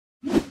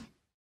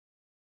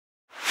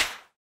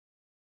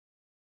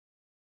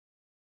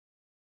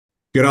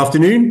Good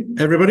afternoon,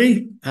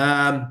 everybody.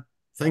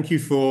 Thank you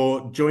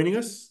for joining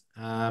us.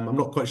 I'm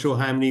not quite sure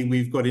how many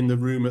we've got in the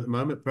room at the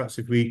moment. Perhaps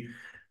if we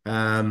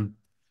um,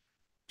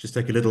 just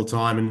take a little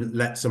time and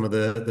let some of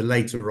the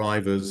late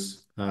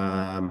arrivers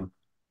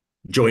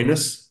join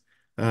us.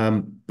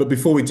 But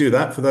before we do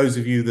that, for those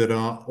of you that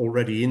are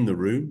already in the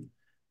room,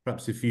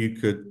 perhaps if you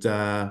could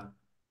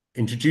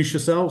introduce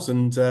yourselves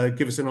and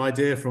give us an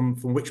idea from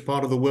which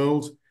part of the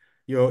world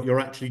you're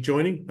actually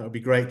joining. That would be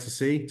great to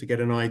see, to get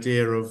an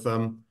idea of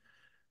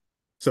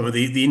some of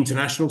the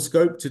international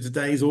scope to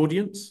today's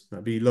audience.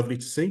 That'd be lovely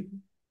to see.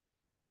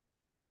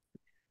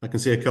 I can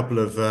see a couple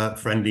of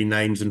friendly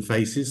names and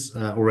faces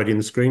already on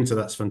the screen, so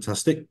that's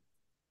fantastic.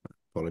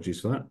 Apologies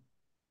for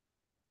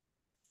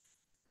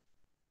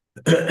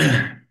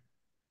that.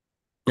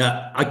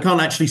 I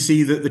can't actually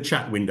see the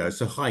chat window,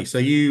 so hi. So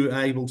you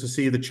able to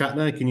see the chat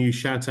there? Can you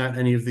shout out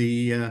any of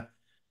the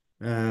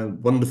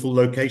wonderful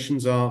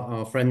locations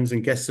our friends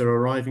and guests are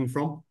arriving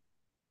from?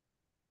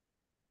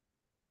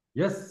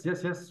 Yes,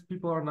 yes, yes.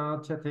 People are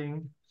now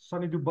chatting.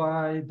 Sunny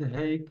Dubai, The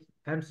Hague,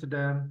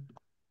 Amsterdam.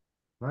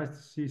 Nice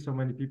to see so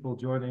many people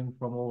joining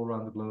from all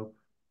around the globe.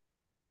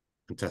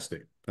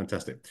 Fantastic,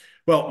 fantastic.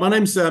 Well, my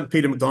name's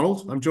Peter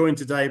McDonald. I'm joined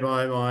today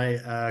by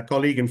my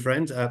colleague and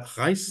friend,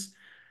 Gijs.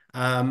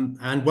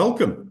 And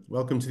welcome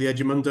to the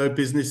Edumundo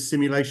Business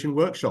Simulation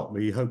Workshop.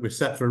 We hope we're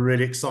set for a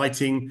really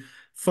exciting,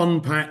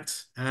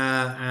 fun-packed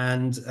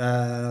and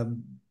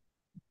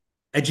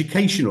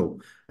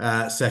educational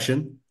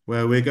session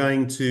where we're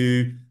going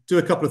to do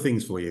a couple of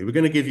things for you. We're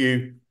going to give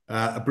you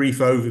a brief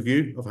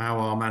overview of how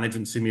our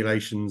management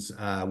simulations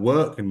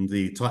work and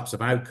the types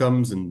of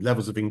outcomes and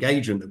levels of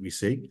engagement that we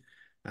see.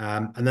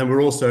 And then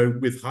we're also,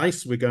 with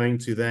Gijs, we're going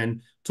to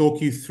then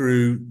talk you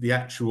through the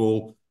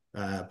actual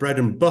bread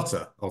and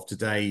butter of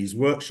today's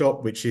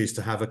workshop, which is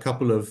to have a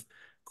couple of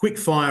quick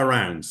fire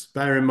rounds.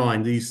 Bear in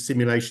mind, these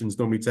simulations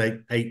normally take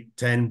 8,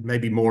 10,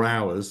 maybe more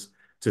hours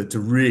to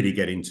really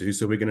get into.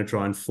 So we're going to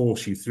try and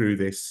force you through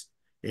this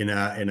in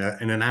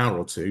an hour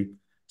or two.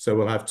 So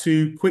we'll have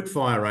two quick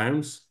fire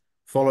rounds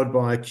followed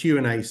by a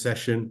Q&A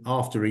session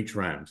after each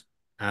round.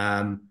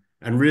 And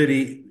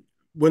really,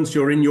 once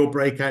you're in your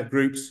breakout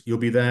groups, you'll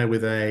be there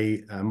with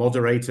a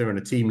moderator and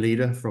a team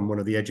leader from one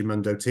of the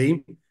Edumundo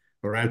team.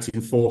 We're out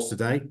in force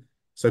today.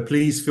 So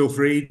please feel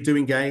free to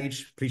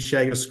engage. Please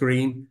share your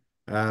screen.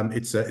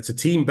 It's a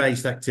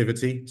team-based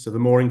activity. So the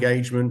more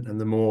engagement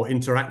and the more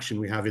interaction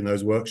we have in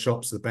those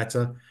workshops, the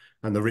better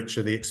and the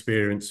richer the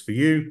experience for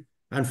you.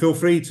 And feel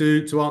free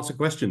to answer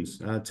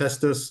questions.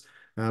 Test us,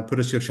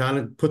 put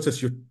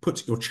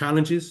your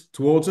challenges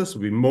towards us.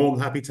 We'll be more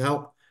than happy to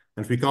help.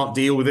 And if we can't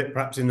deal with it,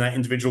 perhaps in that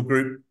individual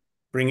group,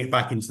 bring it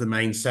back into the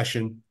main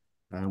session.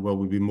 Well,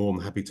 we'd be more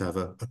than happy to have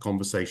a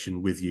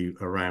conversation with you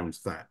around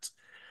that.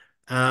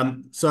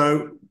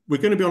 So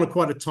we're going to be on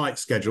quite a tight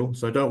schedule,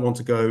 so I don't want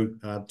to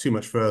go too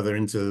much further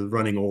into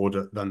running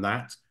order than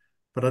that.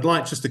 But I'd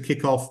like just to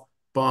kick off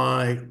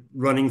by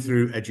running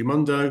through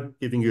Edumundo,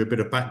 giving you a bit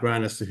of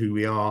background as to who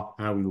we are,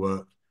 how we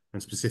work,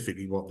 and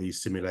specifically what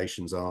these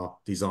simulations are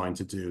designed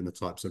to do and the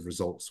types of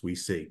results we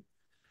see.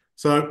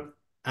 So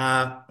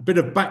a bit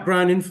of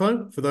background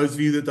info for those of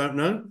you that don't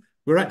know.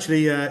 We're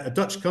actually a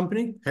Dutch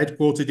company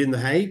headquartered in The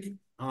Hague.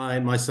 I,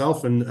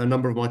 myself, and a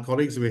number of my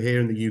colleagues who are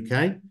here in the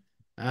UK.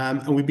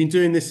 And we've been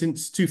doing this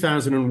since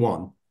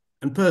 2001.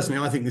 And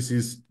personally, I think this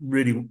is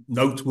really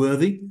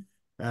noteworthy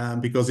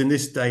because in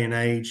this day and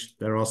age,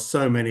 there are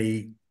so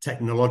many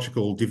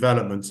technological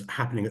developments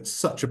happening at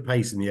such a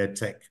pace in the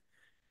edtech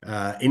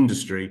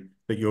industry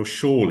that you're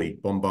surely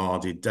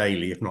bombarded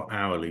daily, if not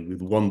hourly,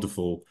 with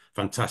wonderful,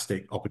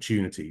 fantastic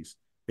opportunities.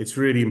 It's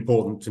really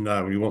important to know,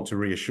 and we want to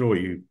reassure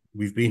you,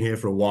 we've been here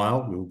for a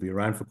while, we'll be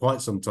around for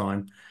quite some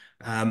time,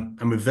 and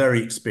we're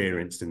very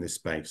experienced in this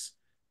space.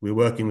 We're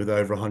working with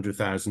over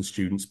 100,000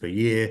 students per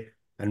year,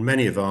 and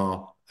many of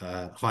our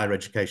higher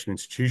education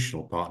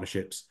institutional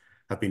partnerships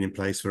have been in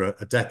place for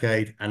a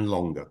decade and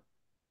longer.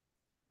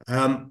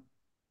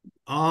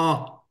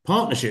 Our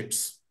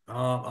partnerships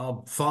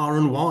are far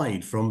and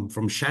wide,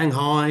 from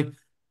Shanghai,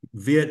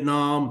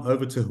 Vietnam,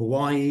 over to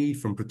Hawaii,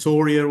 from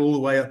Pretoria all the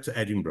way up to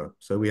Edinburgh.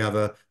 So we have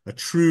a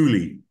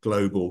truly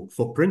global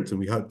footprint, and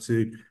we hope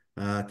to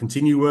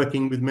continue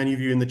working with many of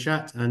you in the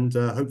chat and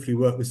hopefully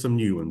work with some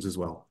new ones as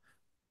well.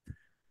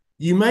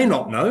 You may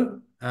not know,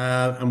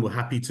 and we're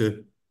happy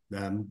to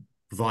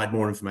provide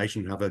more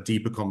information and have a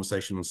deeper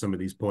conversation on some of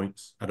these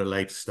points at a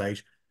later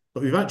stage.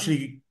 But we've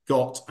actually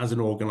got, as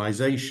an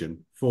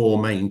organization, 4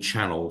 main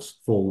channels,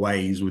 4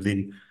 ways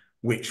within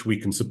which we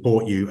can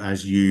support you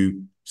as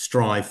you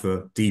strive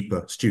for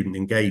deeper student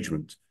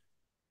engagement.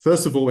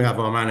 First of all, we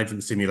have our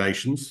management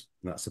simulations,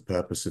 and that's the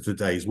purpose of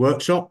today's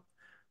workshop.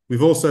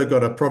 We've also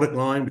got a product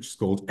line which is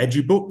called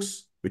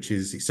EduBooks, which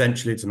is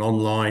essentially it's an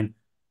online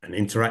and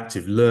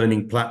interactive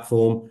learning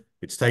platform.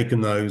 It's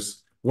taken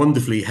those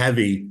wonderfully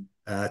heavy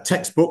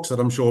textbooks that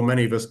I'm sure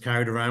many of us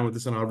carried around with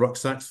us in our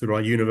rucksacks through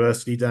our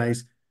university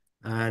days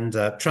and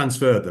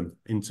transferred them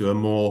into a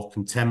more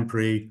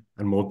contemporary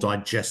and more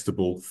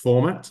digestible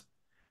format.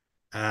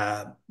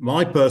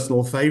 My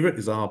personal favorite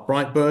is our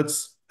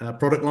Brightbirds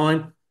product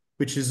line,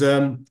 which is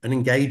an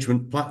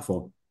engagement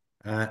platform.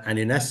 And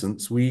in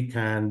essence, we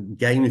can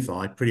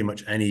gamify pretty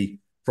much any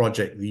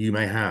project that you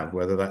may have,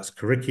 whether that's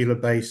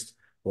curricular-based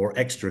or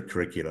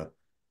extracurricular.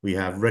 We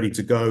have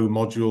ready-to-go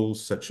modules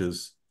such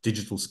as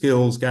digital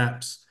skills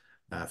gaps,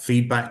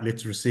 feedback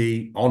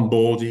literacy,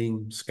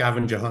 onboarding,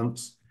 scavenger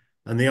hunts.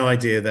 And the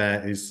idea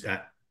there is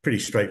pretty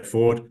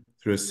straightforward.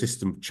 Through a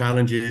system of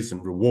challenges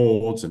and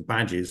rewards and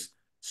badges,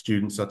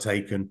 students are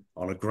taken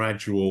on a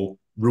gradual,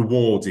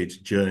 rewarded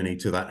journey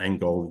to that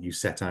end goal that you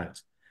set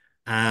out.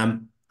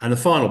 And the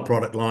final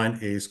product line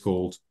is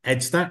called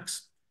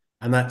EdStacks,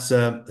 and that's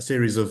a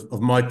series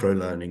of micro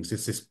learnings.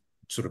 It's this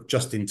sort of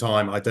just in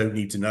time, I don't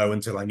need to know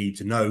until I need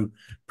to know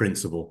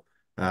principle.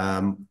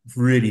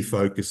 Really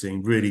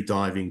focusing, really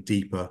diving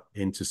deeper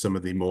into some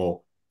of the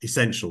more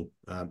essential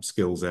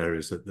skills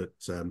areas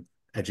that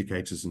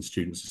educators and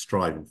students are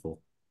striving for.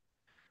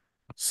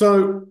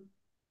 So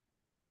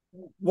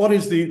what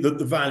is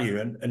the value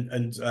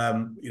and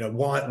you know,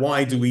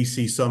 why do we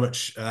see so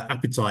much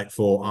appetite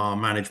for our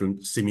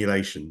management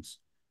simulations?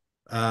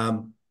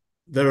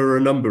 There are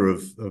a number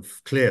of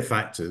clear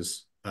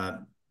factors,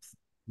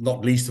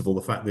 not least of all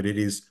the fact that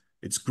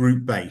it's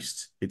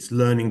group-based, it's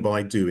learning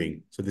by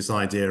doing. So this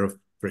idea of,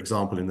 for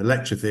example, in the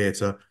lecture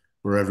theatre,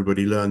 where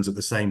everybody learns at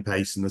the same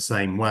pace in the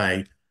same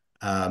way,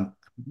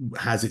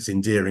 has its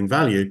endearing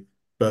value,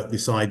 but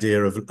this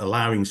idea of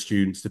allowing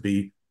students to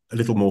be a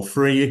little more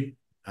free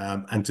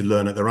and to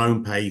learn at their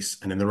own pace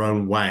and in their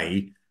own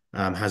way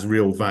has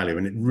real value,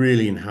 and it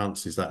really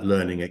enhances that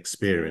learning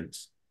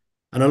experience.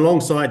 And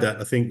alongside that,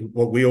 I think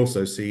what we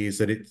also see is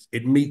that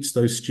it meets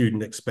those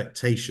student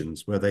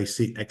expectations, where they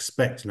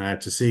expect now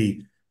to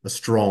see a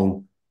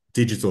strong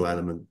digital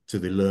element to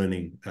the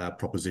learning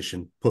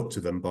proposition put to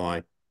them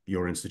by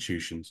your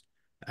institutions.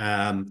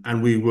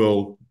 And we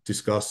will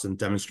discuss and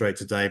demonstrate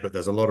today, but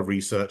there's a lot of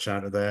research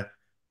out of there,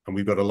 and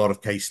we've got a lot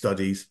of case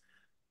studies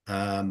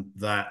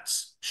that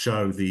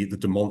show the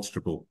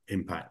demonstrable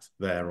impact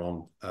there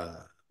on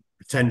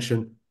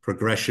retention,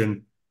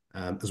 progression,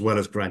 as well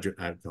as graduate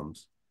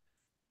outcomes.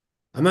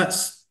 And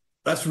that's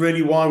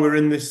really why we're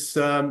in this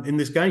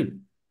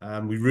game.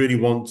 We really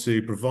want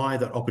to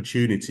provide that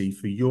opportunity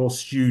for your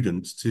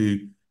students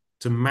to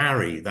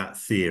marry that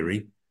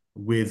theory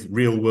with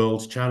real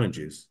world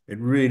challenges. It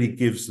really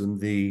gives them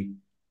the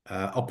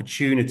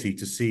opportunity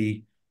to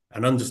see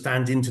and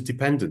understand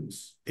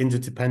interdependence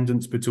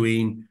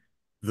between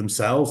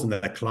themselves and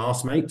their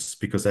classmates,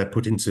 because they're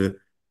put into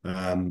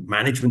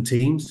management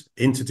teams,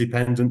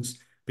 interdependence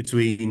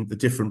between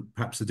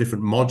perhaps the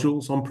different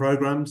modules on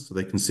programs, so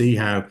they can see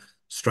how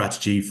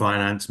strategy,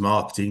 finance,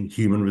 marketing,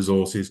 human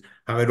resources,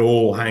 how it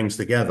all hangs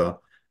together.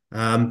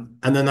 And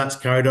then that's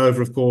carried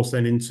over, of course,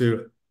 then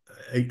into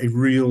a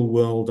real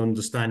world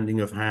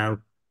understanding of how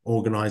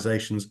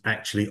organizations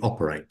actually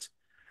operate.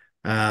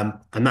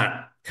 And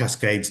that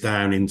cascades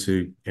down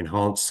into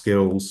enhanced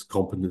skills,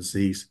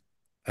 competencies,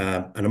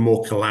 and a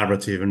more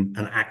collaborative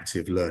and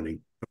active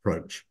learning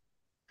approach.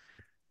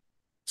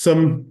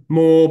 Some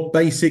more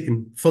basic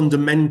and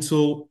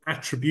fundamental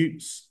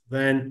attributes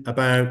then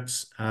about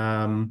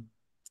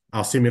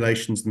our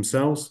simulations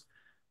themselves.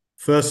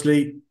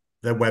 Firstly,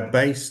 they're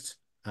web-based.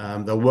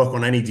 They'll work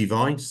on any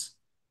device.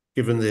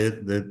 Given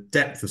the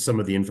depth of some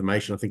of the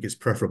information, I think it's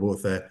preferable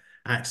if they're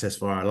accessed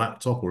via a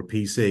laptop or a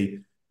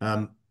PC.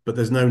 But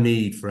there's no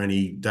need for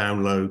any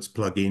downloads,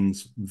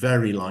 plugins,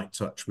 very light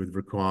touch with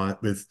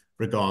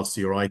regards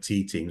to your IT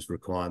team's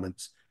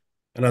requirements.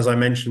 And as I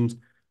mentioned,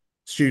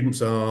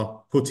 students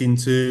are put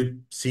into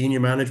senior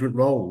management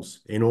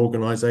roles in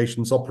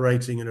organizations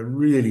operating in a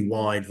really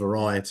wide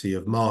variety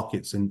of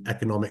markets and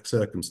economic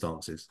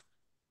circumstances.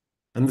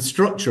 And the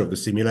structure of the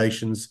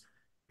simulations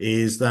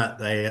is that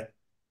they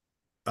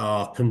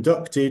are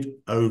conducted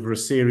over a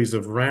series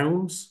of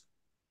rounds,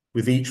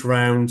 with each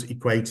round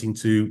equating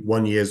to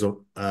 1 year's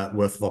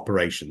worth of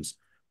operations.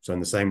 So in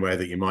the same way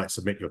that you might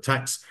submit your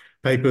tax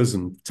papers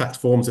and tax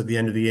forms at the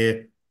end of the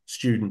year,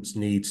 students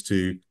need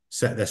to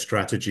set their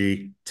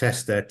strategy,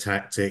 test their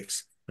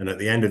tactics, and at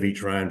the end of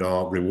each round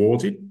are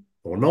rewarded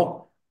or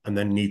not, and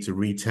then need to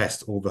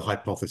retest all the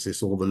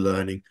hypothesis, all the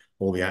learning,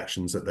 all the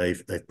actions that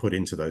they've put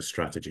into those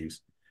strategies.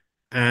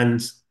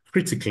 And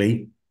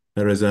critically,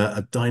 there is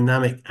a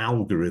dynamic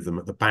algorithm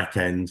at the back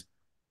end,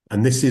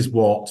 and this is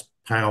what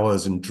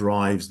powers and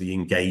drives the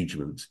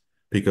engagement,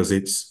 because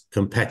it's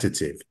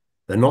competitive.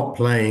 They're not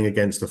playing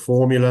against a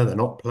formula. They're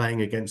not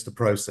playing against a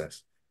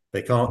process.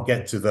 They can't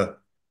get to the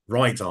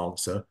right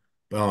answer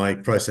by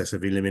process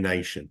of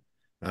elimination.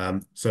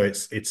 So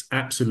it's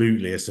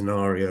absolutely a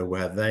scenario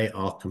where they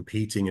are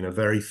competing in a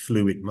very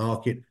fluid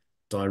market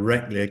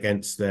directly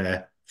against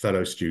their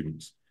fellow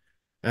students.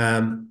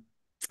 And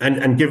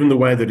given the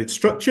way that it's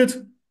structured,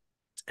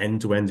 it's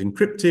end-to-end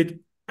encrypted,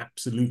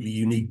 absolutely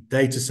unique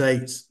data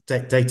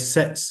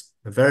sets,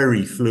 a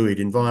very fluid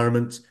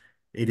environment.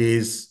 It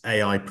is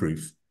AI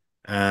proof.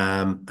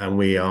 And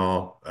we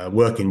are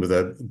working with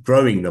a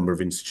growing number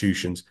of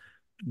institutions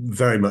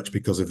very much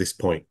because of this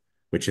point,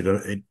 which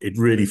it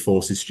really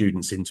forces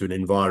students into an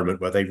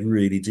environment where they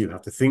really do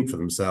have to think for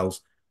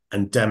themselves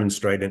and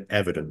demonstrate and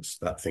evidence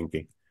that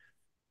thinking.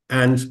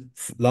 And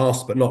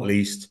last but not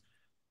least,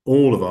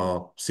 all of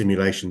our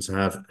simulations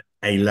have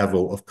a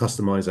level of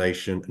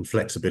customization and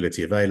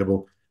flexibility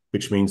available,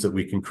 which means that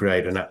we can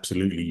create an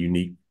absolutely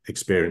unique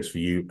experience for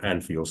you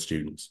and for your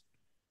students.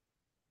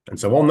 And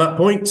so on that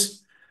point,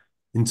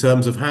 in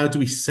terms of how do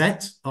we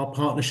set our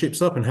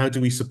partnerships up and how do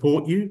we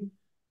support you,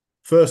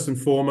 first and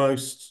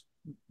foremost,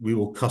 we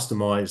will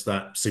customize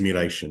that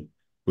simulation.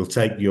 We'll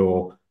take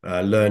your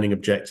learning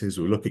objectives,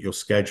 we'll look at your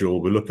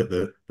schedule, we'll look at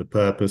the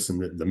purpose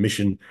and the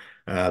mission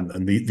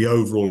and the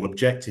overall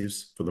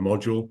objectives for the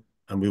module,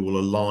 and we will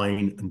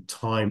align and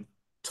time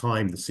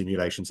the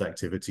simulations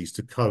activities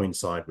to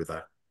coincide with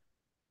that.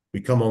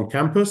 We come on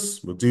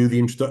campus, we'll do the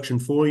introduction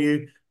for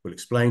you, we'll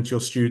explain to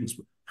your students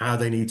how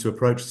they need to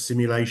approach the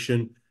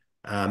simulation,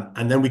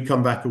 and then we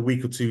come back a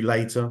week or two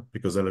later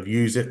because they'll have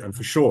used it and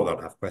for sure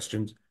they'll have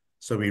questions.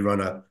 So we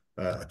run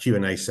a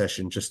Q&A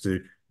session just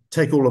to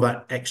take all of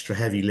that extra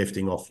heavy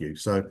lifting off you.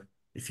 So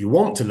if you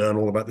want to learn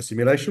all about the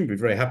simulation, we're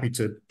very happy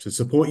to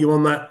support you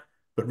on that.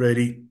 But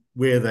really,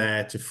 we're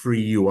there to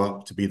free you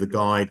up to be the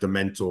guide, the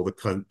mentor, the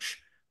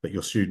coach that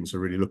your students are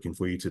really looking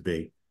for you to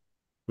be.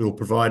 We'll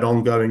provide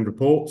ongoing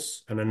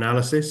reports and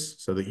analysis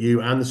so that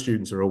you and the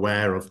students are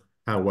aware of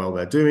how well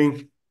they're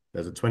doing.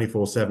 There's a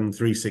 24/7,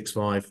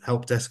 365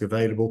 help desk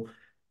available.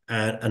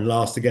 And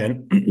last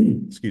again,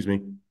 excuse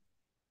me,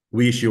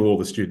 we issue all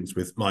the students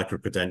with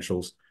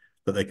micro-credentials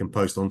that they can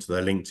post onto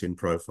their LinkedIn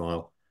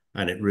profile.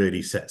 And it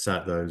really sets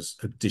out those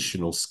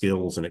additional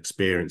skills and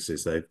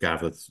experiences they've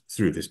gathered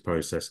through this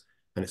process.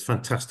 And it's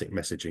fantastic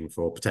messaging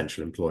for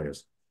potential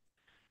employers.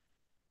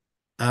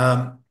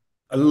 A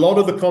lot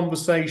of the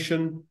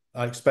conversation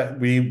I expect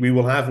we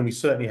will have, and we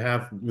certainly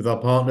have with our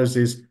partners,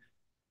 is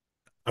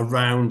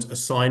around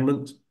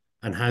assignment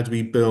and how do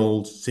we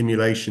build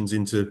simulations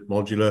into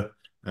modular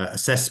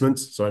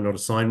assessments, sorry, not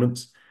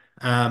assignments.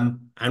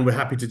 And we're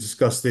happy to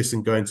discuss this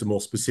and go into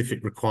more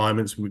specific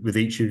requirements with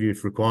each of you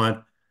if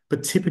required.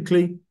 But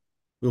typically,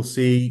 we'll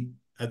see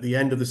at the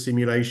end of the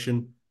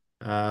simulation,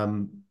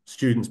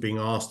 students being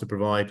asked to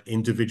provide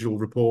individual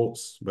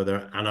reports where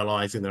they're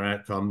analysing their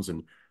outcomes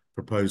and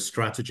proposed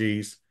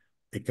strategies.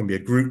 It can be a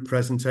group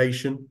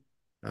presentation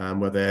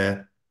where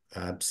they're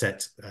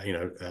set,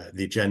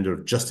 the agenda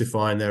of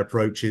justifying their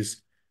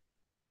approaches.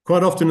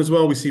 Quite often as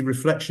well, we see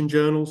reflection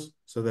journals.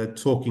 So they're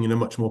talking in a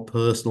much more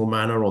personal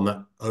manner on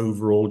that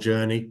overall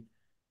journey,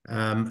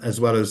 as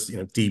well as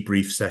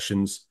debrief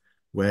sessions,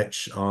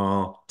 which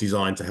are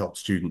designed to help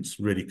students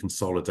really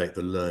consolidate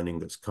the learning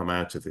that's come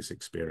out of this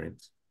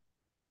experience.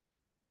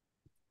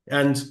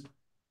 And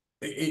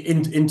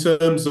in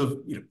terms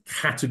of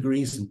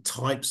categories and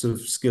types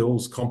of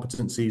skills,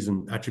 competencies,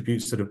 and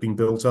attributes that have been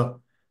built up,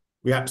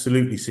 we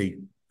absolutely see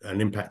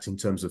an impact in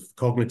terms of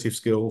cognitive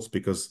skills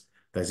because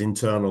there's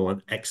internal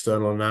and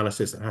external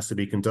analysis that has to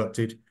be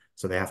conducted.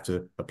 So they have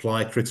to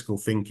apply critical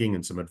thinking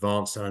and some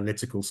advanced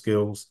analytical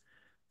skills.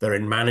 They're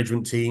in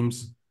management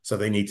teams, so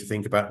they need to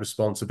think about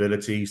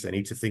responsibilities. They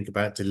need to think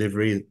about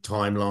delivery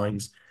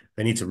timelines.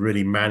 They need to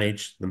really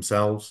manage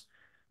themselves.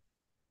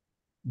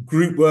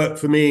 Group work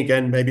for me,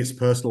 again, maybe it's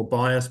personal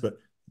bias, but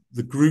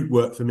the group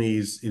work for me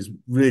is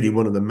really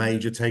one of the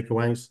major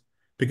takeaways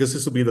because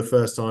this will be the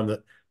first time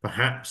that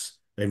perhaps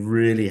they've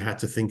really had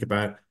to think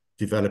about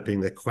developing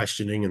their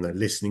questioning and their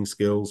listening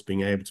skills,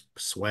 being able to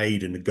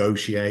persuade and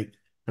negotiate,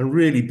 and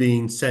really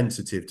being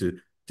sensitive to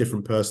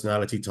different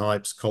personality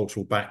types,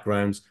 cultural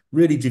backgrounds,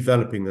 really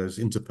developing those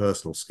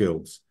interpersonal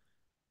skills.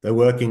 They're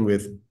working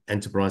with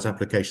enterprise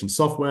application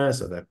software,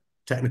 so their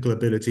technical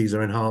abilities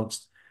are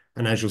enhanced.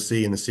 And as you'll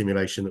see in the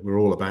simulation that we're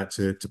all about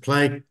to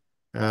play,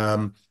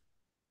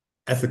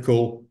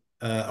 ethical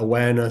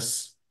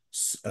awareness,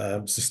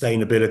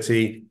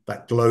 sustainability,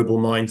 that global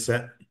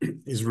mindset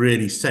is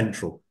really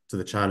central to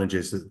the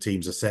challenges that the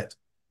teams are set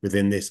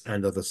within this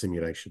and other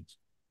simulations.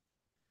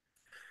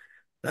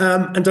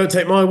 And don't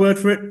take my word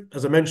for it.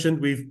 As I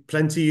mentioned, we've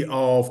plenty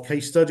of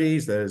case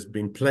studies. There's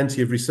been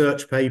plenty of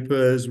research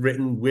papers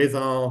written with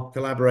our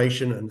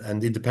collaboration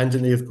and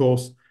independently, of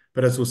course.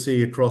 But as we'll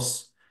see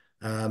across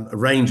a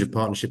range of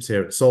partnerships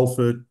here at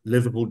Salford,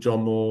 Liverpool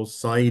John Moores,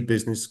 Saïd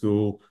Business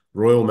School,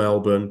 Royal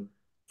Melbourne,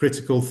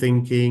 critical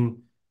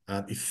thinking,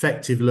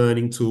 effective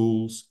learning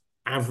tools,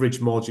 average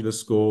modular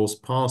scores,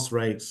 pass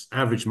rates,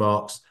 average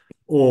marks,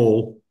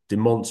 all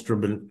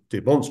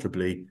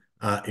demonstrably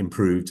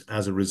improved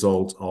as a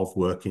result of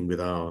working with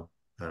our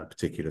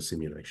particular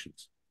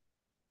simulations.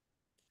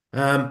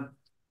 And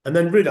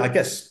then really, I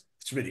guess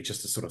it's really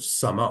just to sort of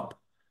sum up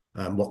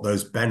what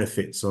those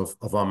benefits of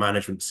our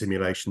management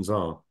simulations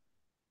are.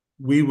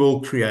 We will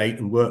create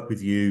and work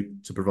with you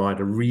to provide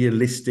a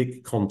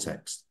realistic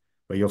context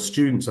where your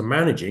students are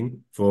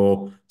managing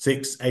for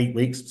 6, 8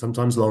 weeks,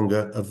 sometimes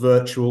longer, a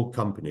virtual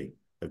company.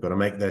 They've got to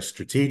make their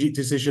strategic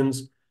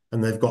decisions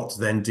and they've got to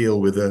then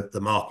deal with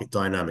the market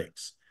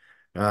dynamics.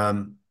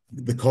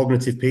 The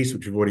cognitive piece,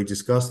 which we've already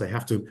discussed, they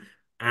have to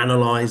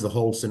analyze the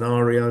whole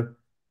scenario.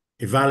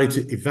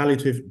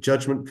 Evaluative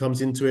judgment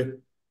comes into it.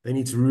 They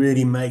need to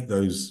really make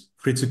those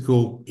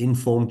critical,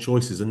 informed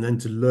choices and then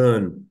to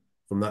learn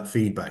from that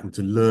feedback and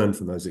to learn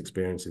from those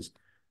experiences.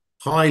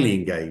 Highly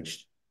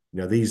engaged.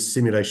 These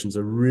simulations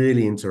are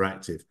really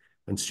interactive,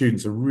 and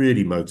students are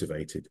really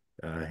motivated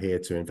here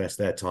to invest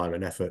their time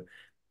and effort.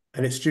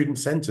 And it's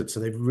student-centered, so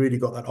they've really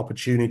got that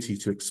opportunity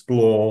to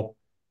explore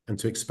and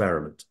to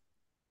experiment.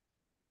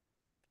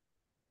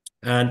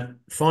 And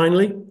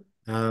finally,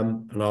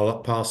 and I'll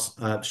pass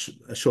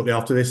shortly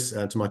after this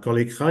to my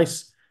colleague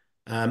Gijs.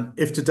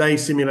 If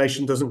today's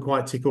simulation doesn't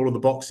quite tick all of the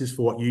boxes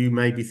for what you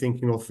may be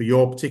thinking of for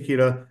your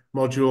particular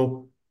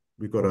module,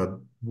 we've got a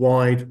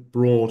wide,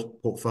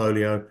 broad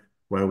portfolio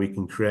where we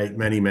can create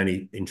many,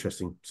 many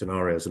interesting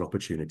scenarios and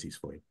opportunities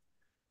for you.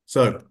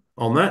 So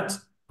on that,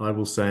 I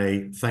will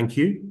say thank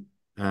you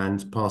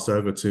and pass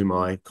over to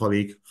my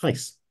colleague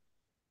Gijs.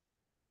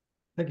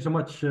 Thank you so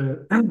much,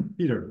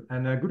 Peter,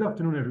 and good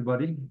afternoon,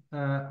 everybody.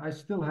 I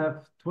still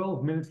have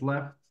 12 minutes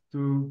left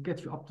to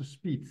get you up to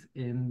speed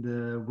in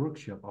the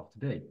workshop of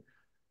today.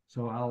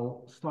 So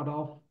I'll start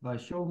off by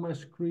showing my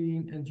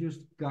screen and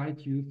just guide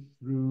you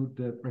through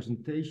the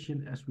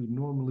presentation as we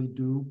normally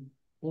do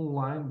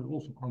online, but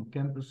also on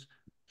campus,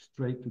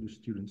 straight to the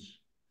students.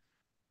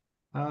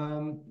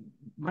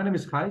 My name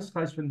is Gijs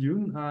van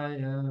Duin. I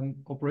am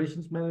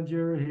operations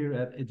manager here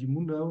at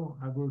Edumundo.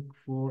 I work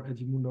for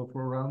Edumundo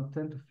for around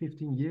 10 to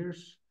 15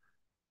 years.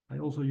 I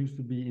also used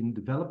to be in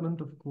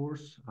development, of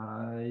course.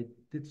 I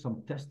did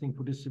some testing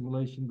for this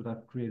simulation, but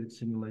I've created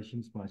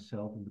simulations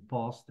myself in the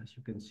past, as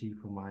you can see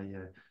from my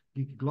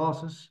geeky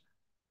glasses.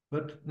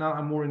 But now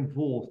I'm more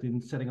involved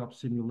in setting up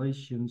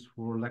simulations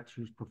for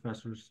lecturers,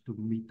 professors to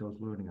meet those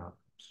learning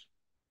outcomes.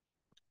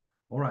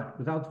 All right,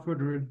 without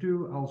further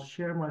ado, I'll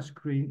share my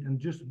screen and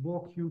just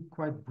walk you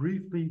quite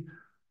briefly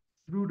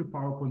through the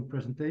PowerPoint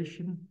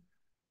presentation.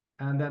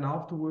 And then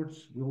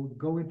afterwards, we'll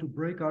go into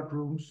breakout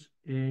rooms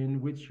in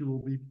which you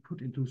will be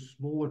put into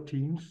smaller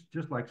teams,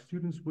 just like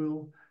students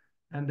will.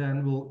 And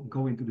then we'll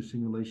go into the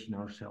simulation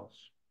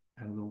ourselves.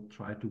 And we'll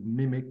try to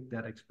mimic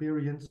that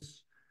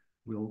experience.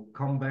 We'll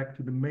come back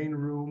to the main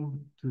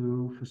room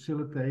to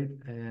facilitate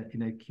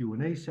in a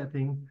Q&A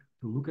setting,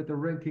 to look at the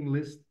ranking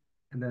list,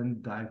 and then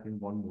dive in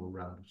one more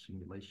round of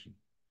simulation.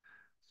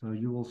 So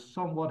you will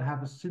somewhat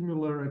have a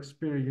similar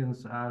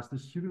experience as the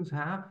students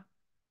have,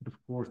 but of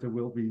course there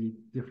will be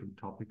different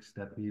topics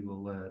that we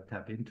will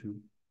tap into.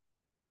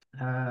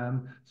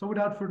 So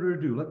without further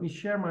ado, let me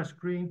share my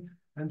screen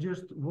and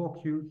just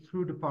walk you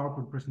through the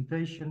PowerPoint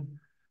presentation.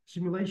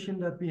 Simulation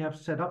that we have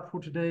set up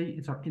for today,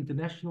 it's our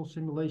international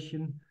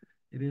simulation.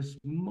 It is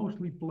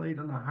mostly played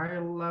on a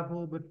higher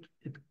level, but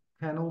it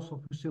can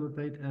also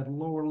facilitate at a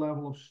lower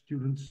level of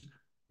students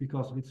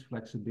because of its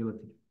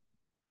flexibility.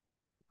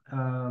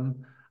 I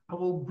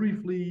will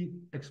briefly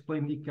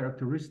explain the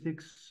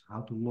characteristics,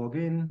 how to log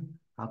in,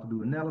 how to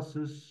do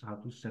analysis, how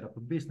to set up a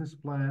business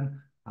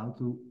plan, how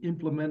to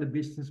implement a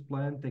business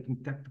plan, taking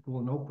tactical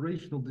and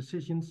operational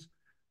decisions.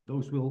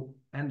 Those will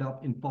end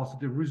up in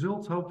positive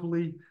results,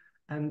 hopefully,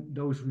 and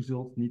those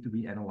results need to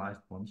be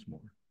analyzed once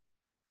more.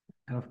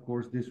 And of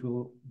course, this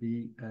will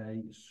be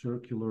a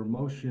circular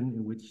motion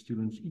in which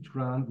students each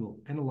round will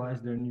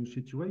analyze their new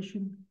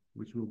situation,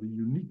 which will be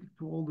unique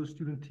to all the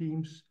student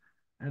teams,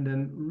 and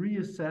then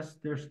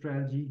reassess their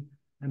strategy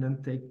and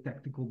then take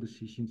tactical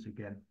decisions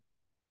again.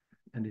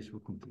 And this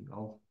will continue.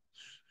 I'll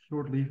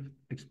shortly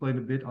explain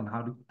a bit on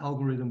how the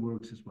algorithm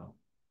works as well.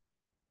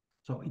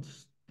 So each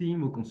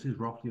team will consist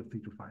roughly of 3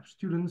 to 5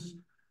 students.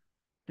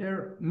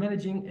 They're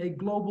managing a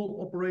global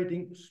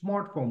operating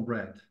smartphone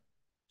brand,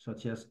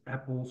 such as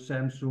Apple,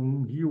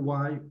 Samsung,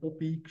 Huawei,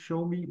 Oppo,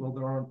 Xiaomi. Well,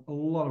 there are a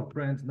lot of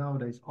brands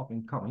nowadays up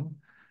and coming.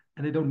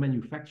 And they don't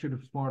manufacture the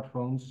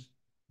smartphones.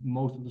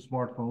 Most of the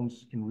smartphones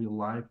in real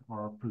life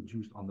are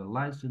produced under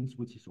license,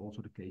 which is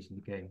also the case in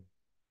the game.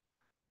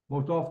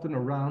 Most often a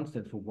round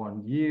stands for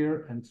 1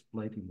 year and it's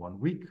played in 1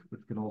 week, but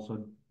it can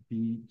also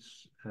be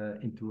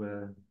into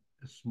a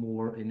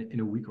smaller in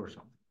a week or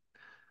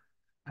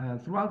something.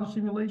 Throughout the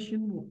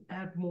simulation, we'll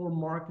add more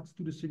markets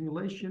to the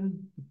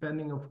simulation,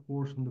 depending, of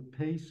course, on the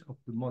pace of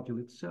the module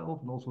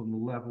itself and also on the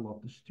level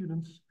of the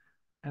students.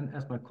 And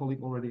as my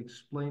colleague already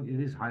explained, it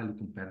is highly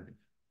competitive.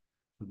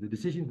 So the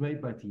decisions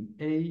made by team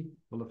A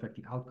will affect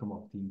the outcome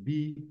of team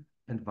B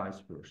and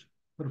vice versa.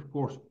 But of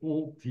course,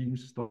 all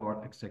teams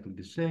start exactly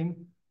the same,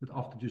 but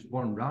after just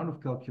 1 round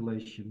of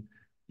calculation,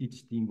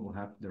 each team will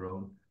have their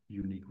own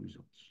unique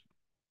results.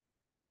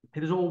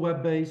 It is all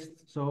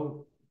web-based,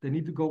 so they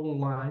need to go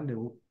online, they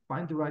will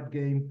find the right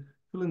game,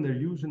 fill in their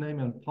username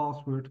and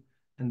password,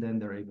 and then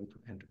they're able to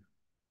enter.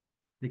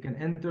 They can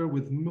enter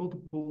with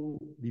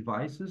multiple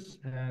devices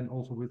and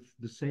also with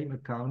the same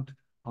account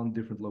on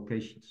different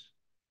locations.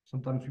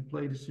 Sometimes we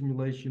play the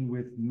simulation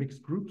with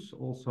mixed groups,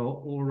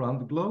 also all around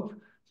the globe,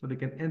 so they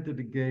can enter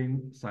the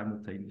game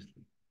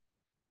simultaneously.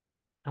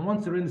 And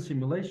once they're in the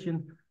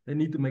simulation, they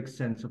need to make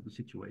sense of the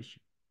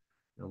situation.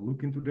 They'll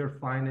look into their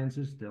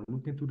finances, they'll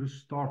look into the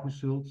staff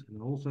results,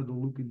 and also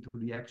they'll look into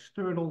the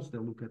externals,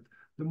 they'll look at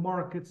the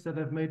markets that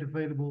I've made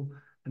available,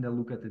 and they'll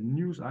look at the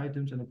news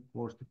items and of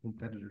course the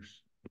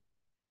competitors.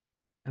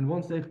 And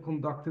once they've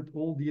conducted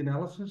all the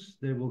analysis,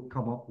 they will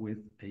come up with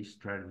a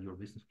strategy or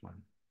business plan.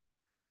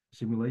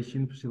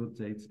 Simulation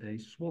facilitates a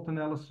SWOT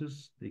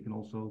analysis. They can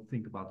also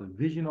think about the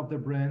vision of their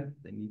brand.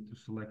 They need to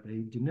select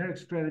a generic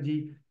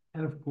strategy.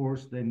 And of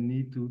course, they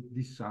need to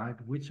decide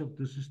which of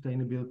the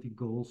sustainability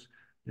goals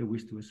they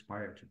wish to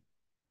aspire to.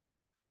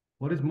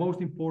 What is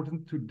most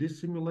important to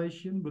this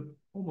simulation, but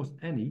almost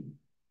any,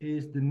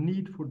 is the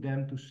need for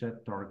them to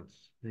set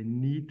targets. They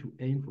need to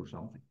aim for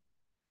something.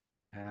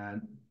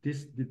 And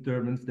this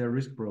determines their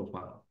risk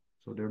profile.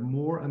 So they're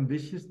more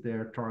ambitious,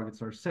 their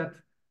targets are set,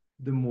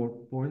 the more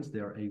points they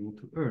are able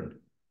to earn.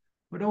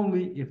 But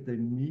only if they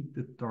meet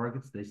the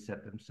targets they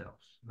set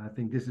themselves. And I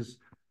think this is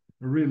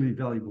a really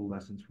valuable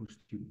lesson for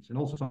students and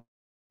also.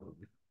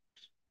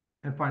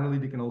 And finally,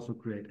 they can also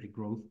create a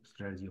growth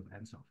strategy of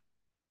hands-off.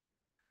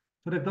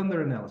 So they've done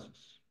their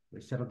analysis.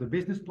 They set up the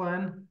business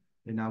plan.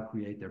 They now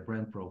create their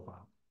brand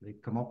profile. They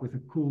come up with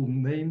a cool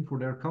name for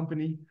their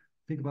company.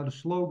 Think about a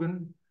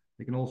slogan.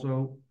 They can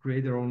also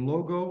create their own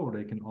logo, or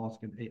they can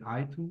ask an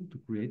AI tool to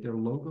create their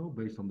logo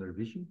based on their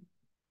vision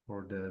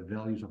or the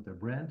values of their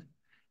brand.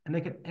 And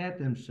they can add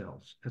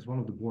themselves as one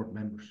of the board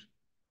members.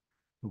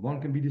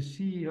 One can be the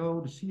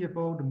CEO, the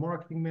CFO, the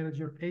marketing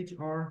manager,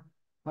 HR.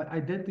 By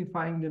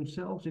identifying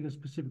themselves in a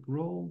specific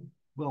role,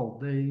 well,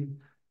 they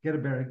get a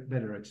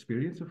better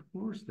experience, of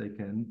course. They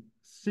can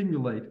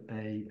simulate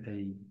a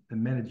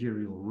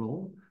managerial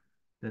role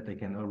that they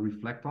can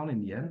reflect on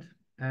in the end.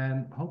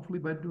 And hopefully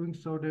by doing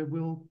so, they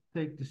will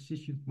take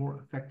decisions more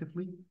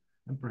effectively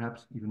and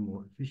perhaps even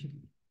more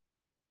efficiently.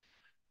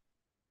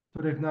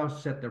 So they've now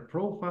set their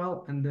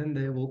profile, and then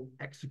they will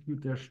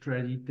execute their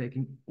strategy,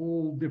 taking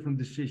all different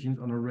decisions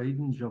on a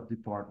range of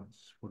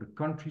departments. For the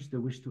countries they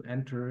wish to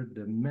enter,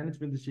 the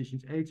management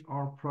decisions,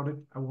 HR,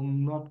 product, I will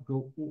not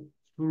go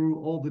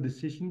through all the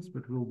decisions,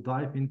 but we'll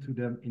dive into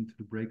them into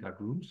the breakout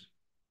rooms.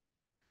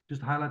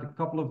 Just highlight a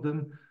couple of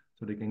them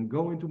so they can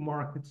go into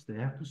markets. They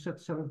have to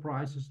set selling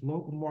prices,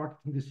 local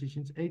marketing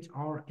decisions,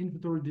 HR,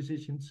 inventory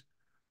decisions.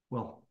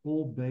 Well,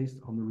 all based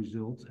on the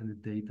results and the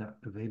data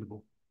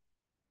available.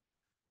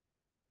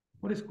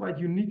 What is quite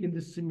unique in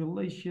this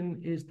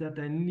simulation is that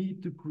they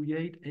need to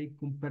create a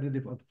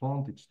competitive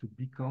advantage to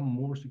become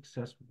more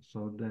successful.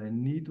 So they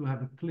need to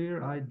have a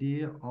clear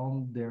idea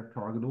on their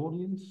target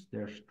audience,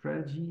 their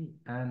strategy,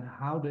 and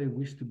how they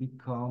wish to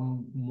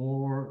become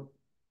more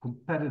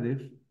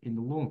competitive in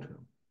the long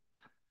term.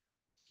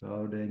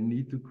 So they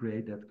need to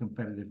create that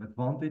competitive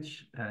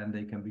advantage, and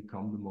they can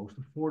become the most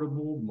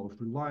affordable, the most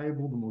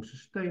reliable, the most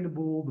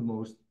sustainable, the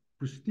most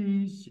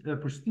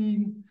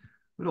pristine,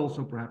 but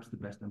also perhaps the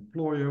best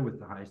employer with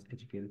the highest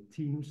educated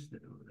teams,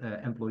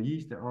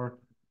 employees. There are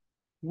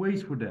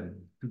ways for them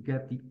to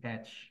get the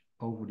edge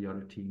over the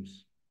other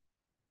teams.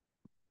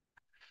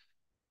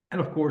 And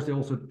of course, they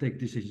also take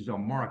decisions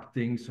on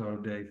marketing. So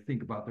they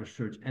think about their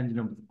search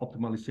engine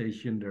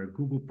optimization, their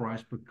Google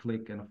price per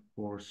click, and of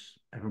course,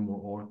 ever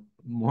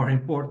more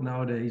important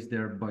nowadays,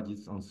 their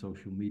budgets on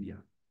social media.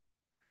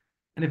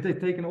 And if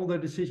they've taken all their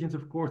decisions,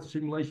 of course, the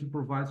simulation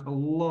provides a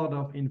lot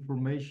of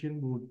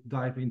information. We'll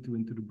dive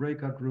into the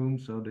breakout room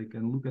so they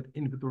can look at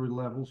inventory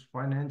levels,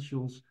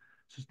 financials,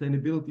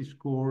 sustainability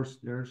scores,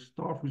 their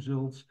staff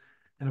results.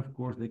 And of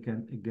course, they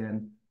can,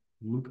 again,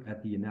 look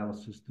at the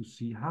analysis to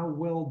see how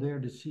well their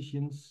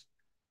decisions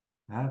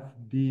have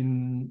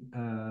been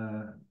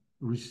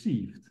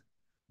received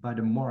by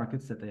the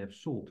markets that they have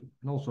sold to,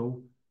 and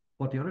also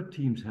what the other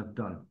teams have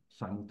done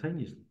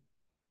simultaneously.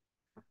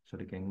 So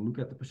they can look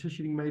at the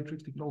positioning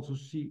matrix. They can also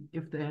see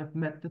if they have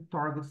met the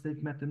targets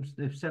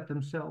they've set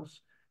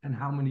themselves, and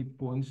how many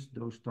points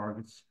those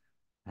targets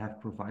have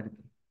provided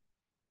them.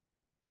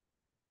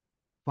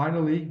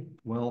 Finally,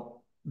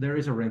 well, there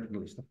is a ranking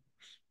list, of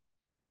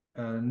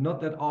course.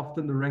 Not that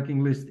often the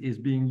ranking list is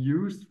being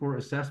used for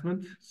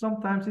assessment.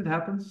 Sometimes it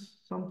happens.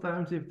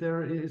 Sometimes if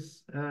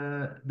there's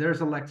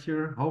a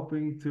lecture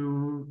hoping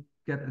to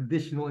get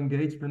additional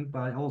engagement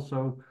by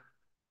also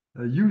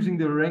using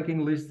the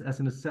ranking list as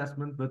an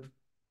assessment, but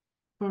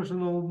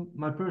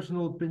my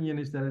personal opinion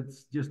is that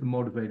it's just a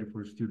motivator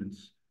for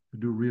students to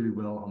do really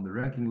well on the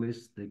ranking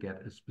list. They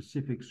get a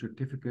specific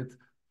certificate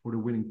for the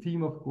winning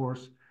team, of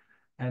course.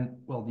 And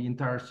well, the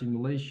entire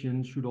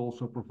simulation should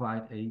also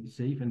provide a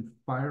safe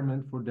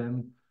environment for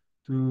them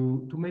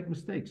to make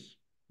mistakes,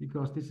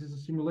 because this is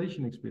a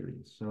simulation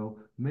experience. So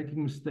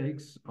making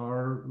mistakes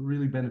are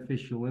really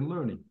beneficial in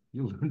learning.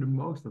 You learn the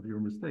most of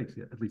your mistakes,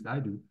 yeah, at least I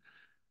do.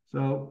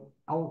 So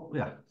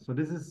so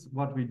this is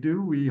what we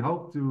do. We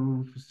hope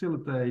to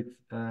facilitate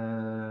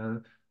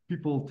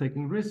people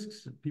taking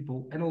risks,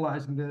 people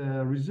analyzing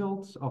the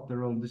results of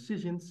their own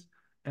decisions,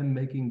 and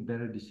making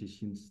better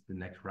decisions the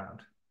next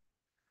round.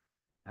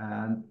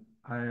 And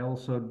I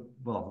also,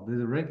 well,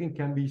 the ranking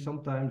can be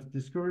sometimes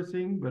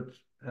discouraging, but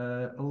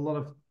a lot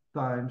of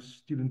times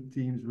student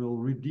teams will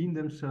redeem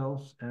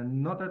themselves,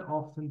 and not that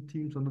often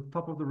teams on the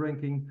top of the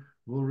ranking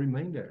will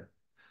remain there.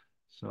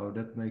 So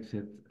that makes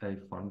it a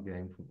fun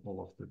game for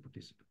all of the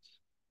participants.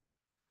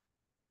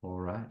 All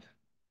right.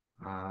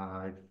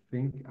 I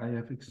think I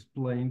have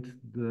explained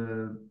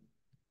the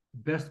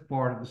best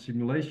part of the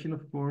simulation,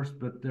 of course,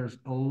 but there's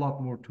a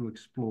lot more to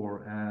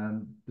explore.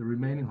 And the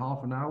remaining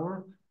half an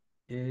hour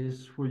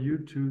is for you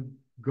to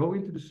go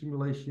into the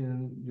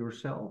simulation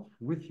yourself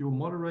with your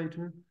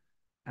moderator,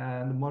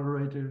 and the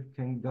moderator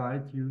can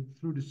guide you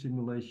through the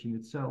simulation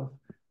itself,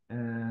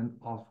 and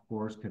of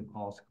course can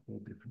ask all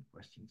different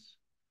questions.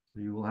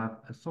 So you will have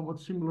a somewhat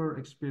similar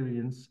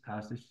experience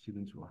as the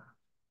students will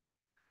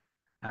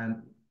have.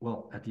 And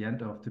well, at the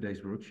end of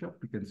today's workshop,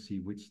 we can see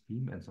which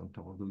team ends on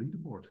top of the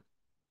leaderboard.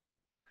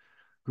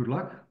 Good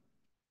luck.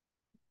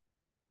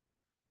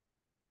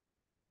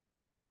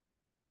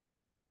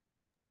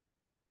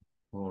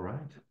 All right.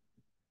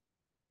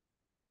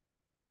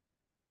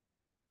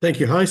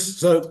 Thank you, Gijs.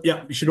 So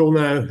yeah, you should all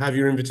now have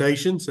your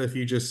invitation. So if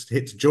you just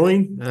hit to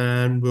join,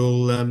 and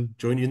we'll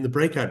join you in the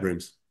breakout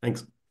rooms.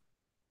 Thanks.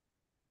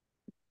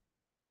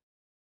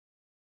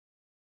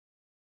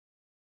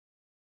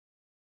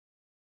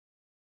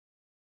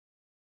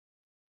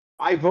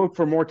 I vote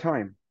for more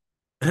time.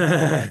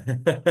 Hi,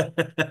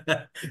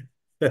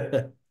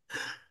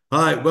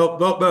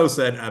 well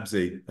said,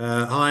 Abzi.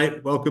 Hi,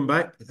 welcome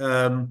back.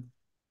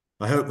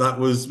 I hope that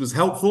was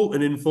helpful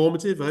and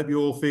informative. I hope you're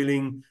all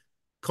feeling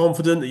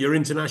confident that your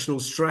international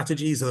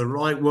strategies are the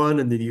right one,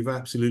 and that you've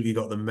absolutely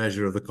got the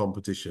measure of the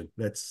competition.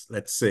 Let's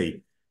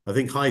see. I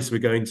think Gijs, we're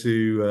going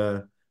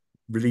to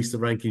release the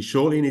ranking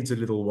shortly. It needs a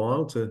little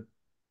while to.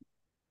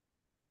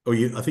 Oh,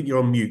 I think you're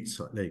on mute.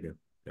 There you go.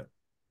 Yeah.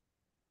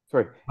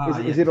 Sorry, is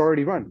Yes. it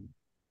already run?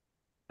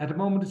 At the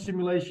moment, the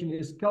simulation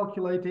is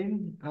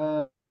calculating.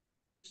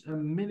 A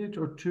minute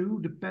or two,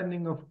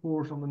 depending, of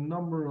course, on the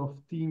number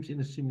of teams in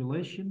the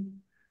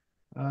simulation.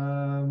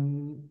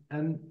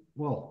 And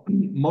well,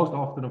 most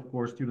often, of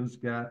course, students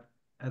get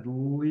at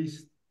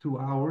least 2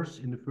 hours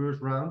in the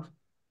first round,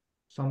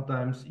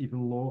 sometimes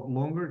even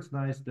longer. It's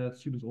nice that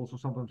students also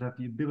sometimes have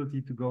the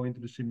ability to go into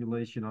the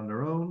simulation on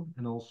their own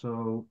and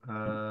also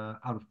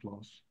out of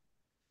class.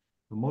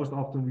 So most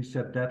often we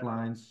set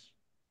deadlines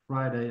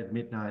Friday at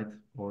midnight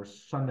or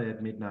Sunday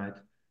at midnight,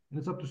 and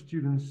it's up to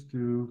students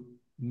to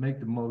make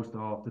the most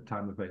of the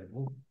time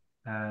available.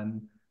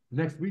 And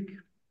next week,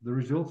 the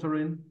results are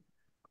in,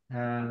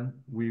 and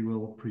we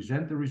will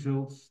present the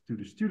results to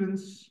the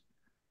students.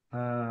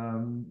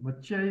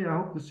 Mathieu, I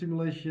hope the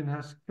simulation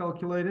has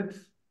calculated.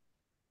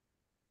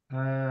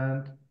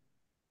 And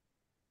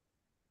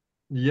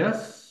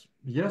yes,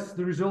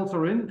 the results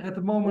are in. At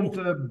the moment,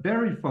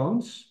 Barry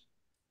Phones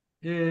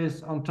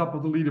is on top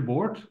of the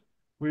leaderboard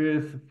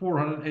with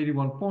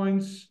 481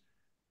 points,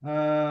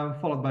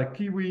 followed by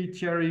Kiwi,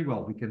 Cherry.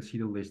 Well, we can see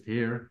the list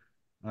here.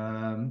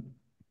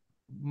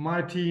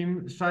 My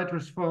team,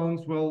 Citrus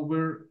Phones, well,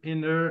 we're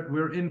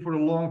in for the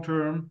long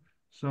term,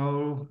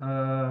 so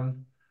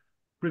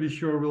pretty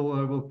sure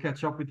we'll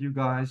catch up with you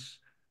guys.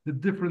 The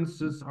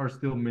differences are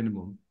still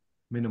minimal.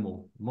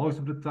 Most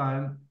of the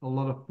time, a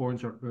lot of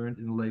points are earned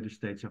in the later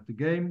stage of the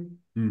game.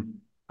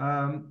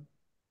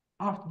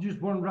 After just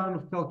one round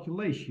of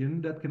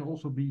calculation, that can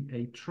also be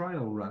a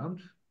trial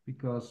round,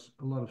 because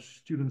a lot of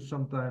students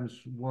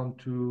sometimes want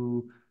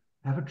to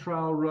have a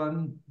trial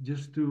run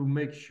just to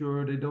make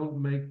sure they don't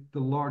make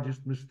the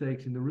largest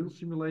mistakes in the real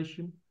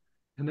simulation.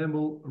 And then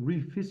we'll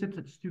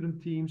revisit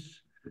student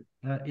teams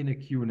in a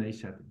Q&A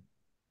setting.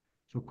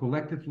 So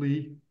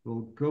collectively,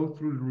 we'll go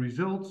through the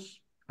results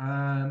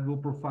and we'll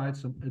provide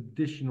some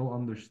additional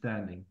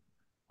understanding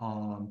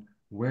on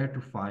where to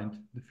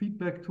find the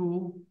feedback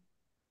tool,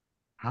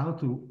 how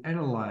to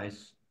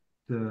analyze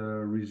the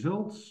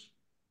results,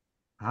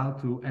 how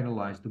to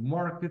analyze the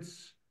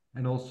markets,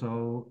 and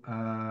also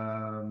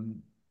how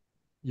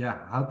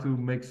to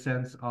make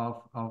sense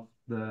of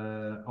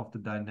the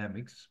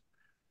dynamics.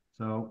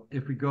 So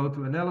if we go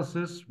to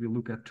analysis, we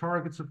look at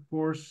targets, of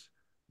course.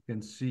 You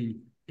can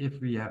see if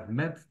we have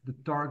met the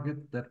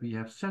target that we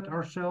have set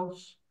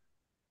ourselves.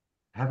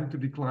 Having to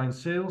decline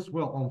sales,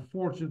 well,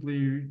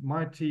 unfortunately,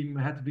 my team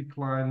had to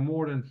decline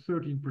more than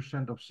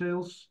 13% of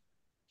sales.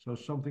 So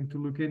something to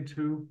look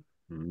into.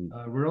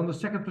 We're on the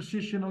second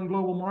position on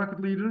Global Market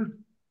Leader.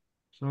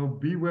 So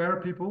beware,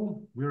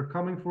 people, we're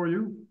coming for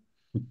you.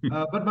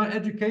 But my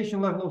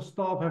education level of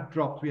staff have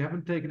dropped. We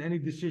haven't taken any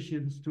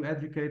decisions to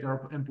educate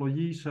our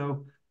employees.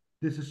 So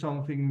this is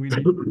something we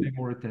need to pay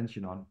more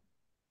attention on.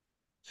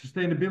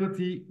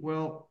 Sustainability,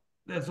 well,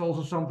 that's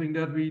also something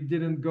that we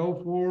didn't go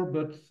for,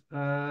 but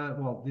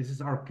well, this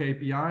is our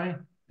KPI.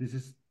 This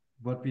is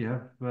what we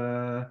have.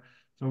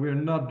 So we are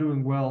not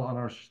doing well on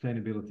our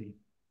sustainability.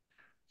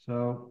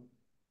 So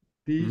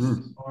these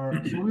are,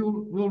 so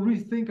we'll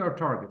rethink our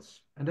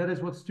targets, and that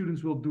is what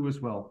students will do as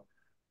well.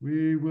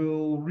 We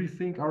will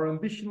rethink our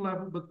ambition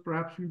level, but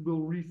perhaps we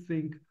will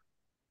rethink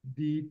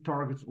the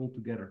targets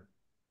altogether.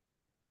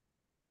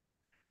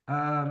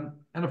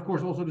 And of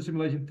course, also the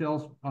simulation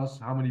tells us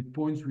how many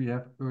points we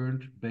have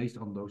earned based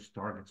on those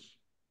targets.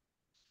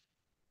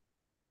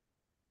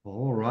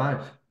 All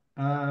right.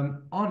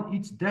 On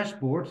each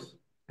dashboard,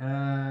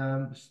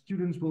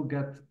 students will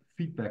get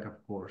feedback,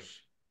 of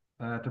course.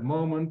 At the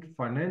moment,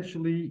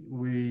 financially,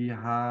 we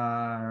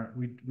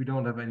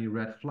don't have any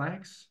red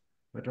flags,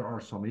 but there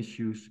are some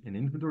issues in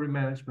inventory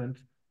management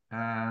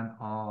and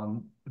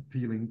on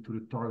appealing to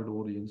the target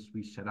audience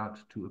we set out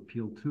to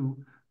appeal to.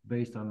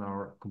 based on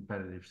our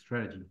competitive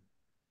strategy.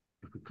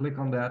 If we click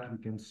on that, we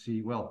can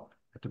see, well,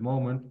 at the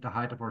moment, the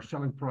height of our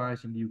selling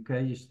price in the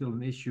UK is still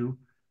an issue.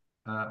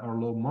 Our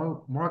low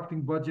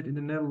marketing budget in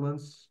the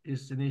Netherlands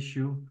is an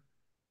issue.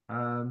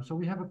 So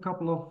we have a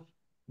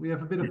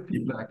bit of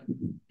feedback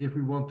if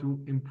we want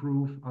to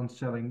improve on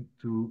selling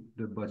to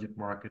the budget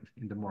market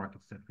in the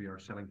markets that we are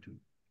selling to.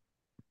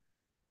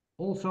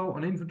 Also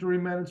on inventory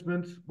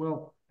management,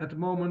 well, at the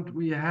moment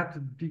we had to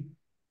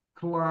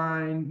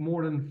decline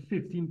more than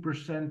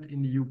 15%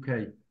 in the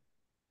UK.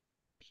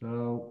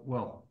 So,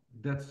 well,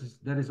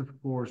 that is of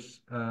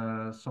course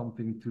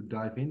something to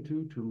dive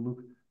into, to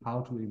look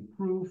how to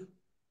improve.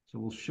 So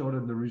we'll show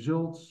them the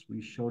results,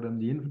 we show them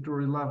the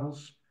inventory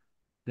levels.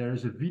 There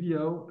is a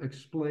video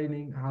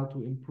explaining how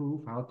to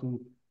improve, how to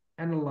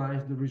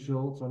analyze the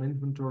results on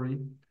inventory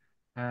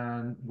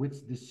and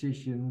which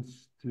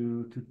decisions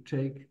to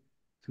take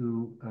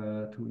to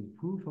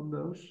improve on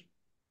those.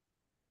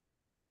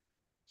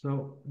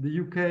 So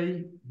the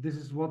UK, this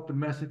is what the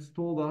message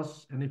told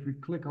us. And if we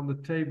click on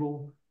the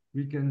table,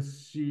 we can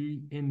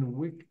see in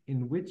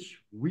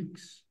which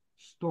weeks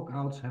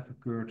stockouts have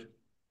occurred.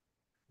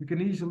 We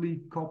can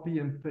easily copy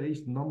and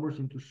paste numbers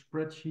into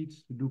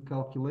spreadsheets to do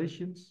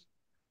calculations.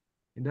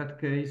 In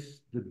that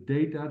case, the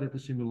data that the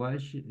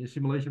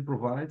simulation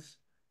provides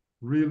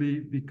really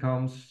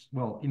becomes,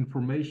 well,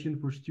 information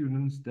for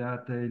students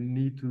that they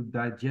need to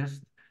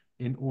digest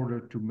in order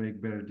to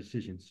make better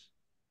decisions.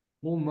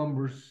 All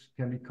numbers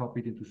can be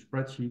copied into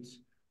spreadsheets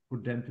for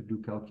them to do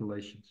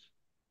calculations.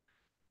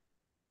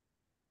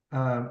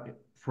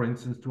 For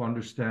instance, to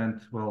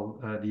understand, well,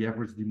 the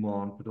average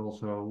demand, but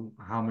also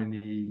how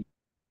many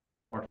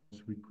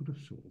parts we could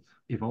have sold,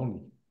 if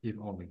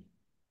only.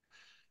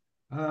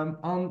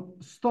 On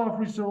staff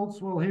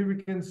results, well, here we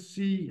can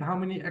see how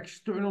many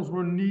externals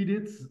were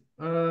needed.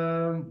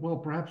 Well,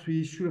 perhaps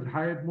we should have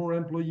hired more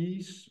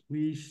employees.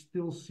 We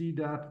still see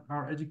that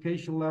our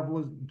education level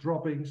is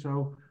dropping,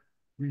 so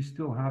we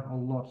still have a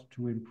lot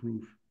to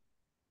improve.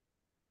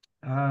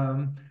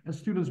 And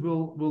students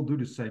will do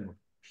the same, of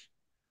course.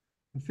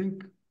 I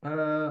think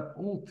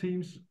all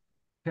teams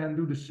can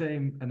do the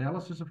same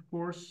analysis, of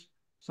course.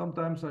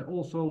 Sometimes I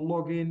also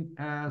log in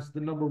as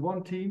the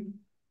 #1 team,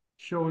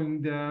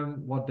 showing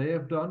them what they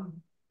have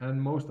done.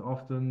 And most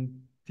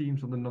often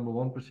teams on the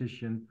 #1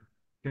 position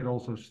can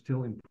also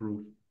still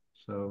improve.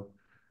 So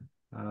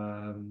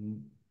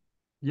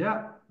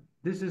yeah,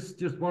 this is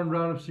just one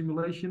round of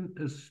simulation,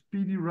 a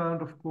speedy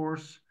round, of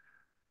course.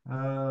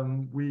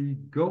 We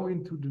go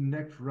into the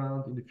next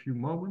round in a few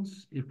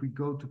moments. If we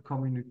go to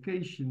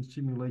communication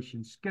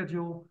simulation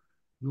schedule,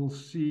 we'll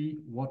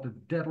see what the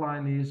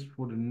deadline is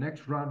for the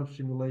next round of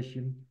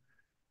simulation,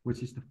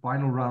 which is the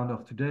final round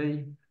of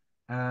today.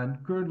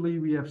 And currently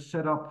we have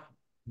set up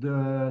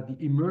the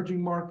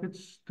emerging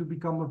markets to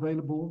become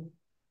available.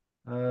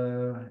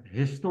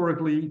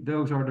 Historically,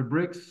 those are the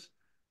BRICS,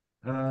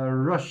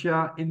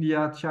 Russia,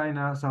 India,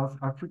 China, South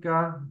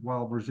Africa,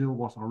 while Brazil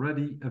was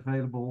already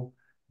available.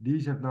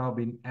 These have now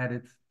been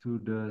added to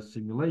the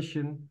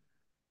simulation,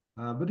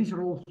 but these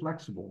are all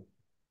flexible.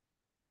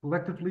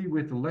 Collectively,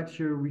 with the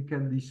lecture, we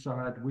can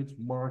decide which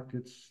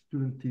markets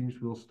student teams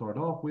will start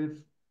off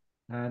with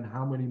and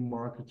how many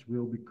markets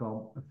will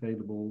become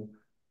available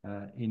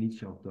in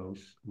each of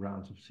those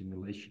rounds of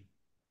simulation.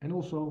 And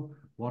also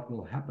what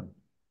will happen.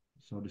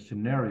 So the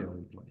scenario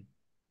in play.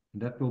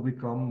 And that will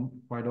become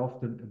quite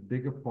often a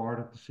bigger part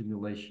of the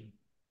simulation.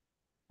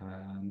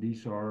 And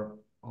these are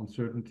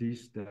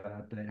uncertainties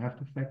that they have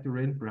to factor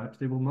in. Perhaps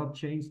they will not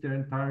change their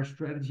entire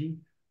strategy,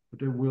 but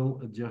they will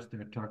adjust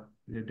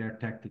their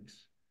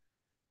tactics.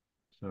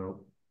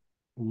 So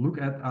look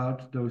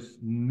out those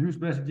news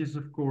messages,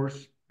 of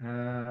course,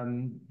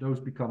 and those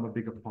become a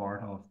bigger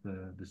part of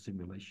the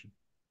simulation.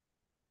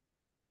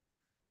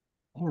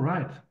 All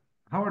right.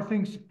 How are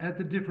things at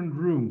the different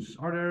rooms?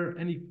 Are there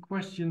any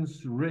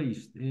questions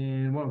raised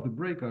in one of the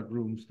breakout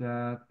rooms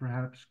that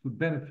perhaps could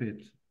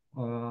benefit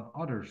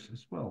others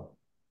as well?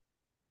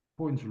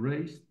 Points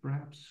raised,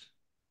 perhaps?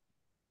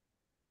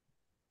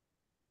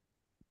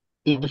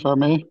 If I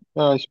may,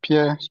 it's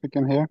Pierre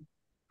speaking here.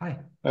 Hi.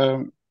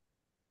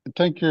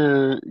 Thank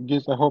you,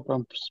 Giz. I hope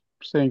I'm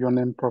saying your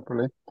name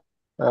properly.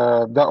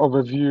 That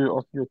overview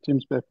of your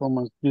team's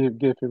performance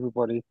gave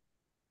everybody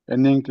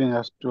an inkling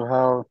as to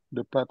how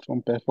the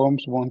platform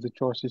performs once the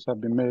choices have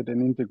been made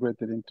and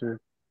integrated into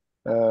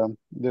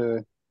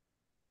the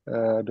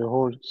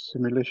whole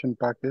simulation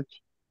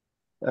package.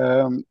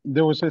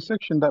 There was a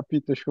section that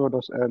Peter showed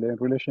us earlier in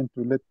relation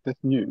to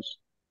latest news.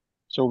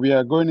 So we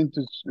are going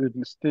into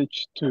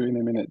stage 2 in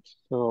a minute.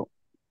 So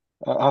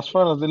as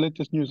far as the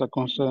latest news are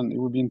concerned, it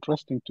would be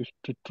interesting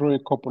to throw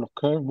a couple of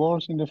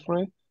curveballs in the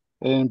fray.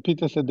 And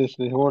Peter said there's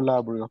a whole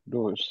library of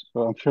those.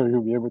 So I'm sure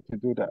you'll be able to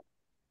do that.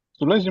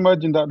 So let's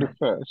imagine that the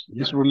first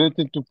is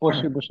related to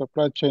possible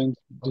supply chain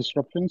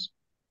disruptions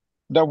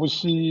that we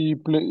see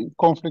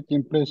conflict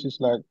in places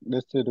like,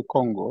 let's say, the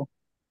Congo.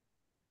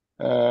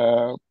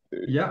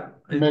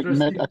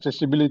 Make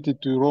accessibility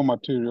to raw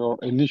material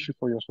an issue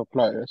for your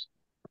suppliers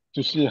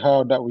to see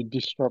how that would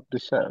disrupt the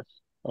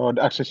sales. or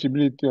the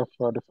accessibility of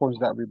the phones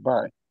that we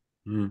buy.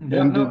 Mm.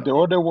 Yeah, And no, the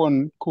other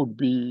one could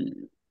be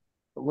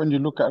when you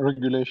look at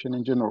regulation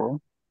in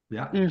general,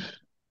 yeah. if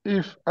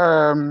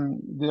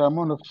the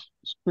amount of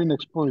screen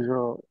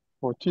exposure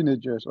for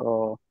teenagers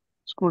or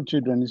school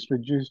children is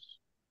reduced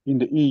in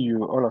the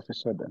EU all of a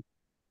sudden,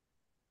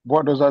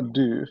 what does that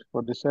do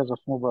for the sales of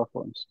mobile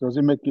phones? Does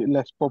it make it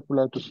less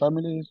popular to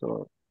families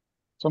or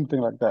something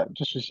like that?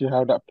 Just to see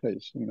how that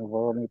plays in the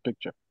overall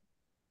picture.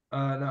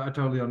 No, I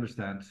totally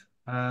understand.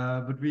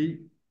 But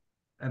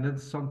and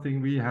that's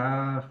something we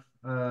had,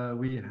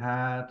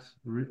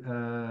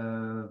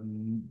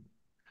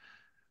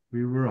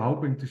 we were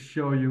hoping to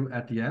show you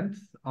at the end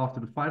after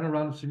the final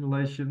round of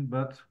simulation.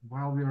 But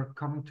while we are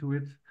coming to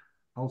it,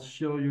 I'll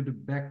show you the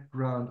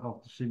background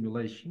of the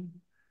simulation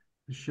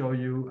to show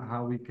you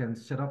how we can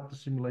set up the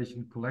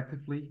simulation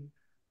collectively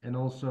and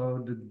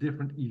also the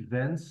different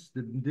events,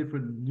 the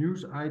different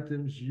news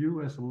items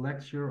you as a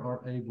lecturer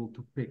are able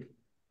to pick.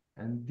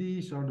 And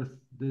these are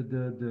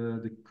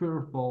the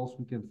curveballs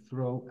we can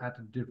throw at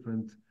the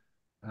different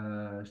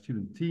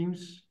student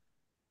teams,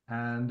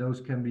 and those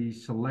can be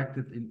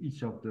selected in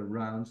each of the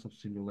rounds of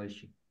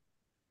simulation.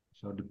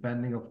 So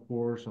depending, of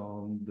course,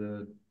 on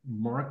the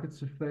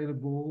markets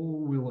available,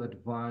 we'll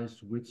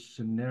advise which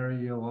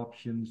scenario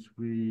options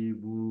we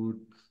would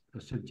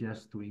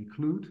suggest to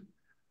include,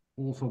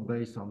 also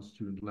based on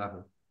student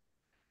level.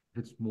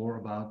 If it's more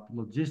about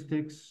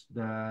logistics,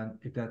 then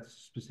if that's a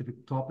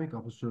specific topic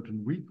of a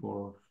certain week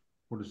or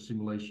for the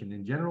simulation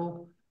in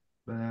general,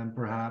 then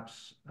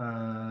perhaps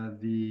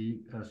the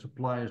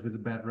suppliers with a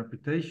bad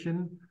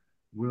reputation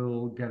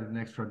will get an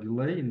extra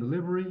delay in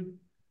delivery.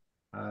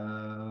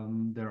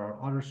 There are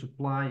other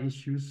supply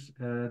issues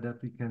that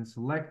we can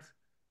select.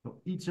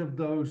 So each of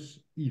those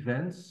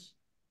events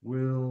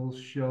will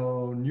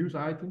show news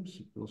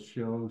items. It will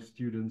show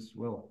students,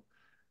 well,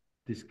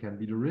 this can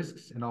be the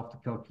risks, and after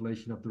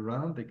calculation of the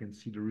round, they can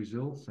see the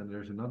results, and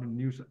there's another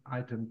news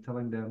item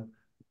telling them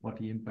what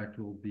the impact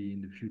will be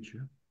in the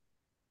future.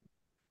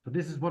 So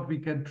this is what we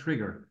can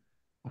trigger,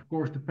 of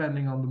course,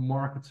 depending on the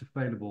markets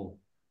available.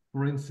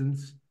 For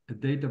instance, a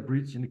data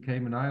breach in the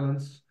Cayman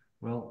Islands.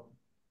 Well,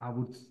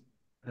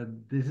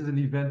 this is an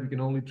event we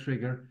can only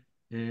trigger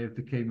if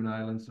the Cayman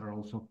Islands are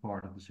also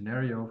part of the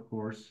scenario, of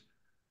course.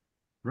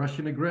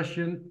 Russian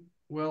aggression.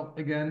 Well,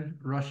 again,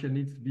 Russia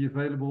needs to be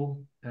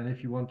available. And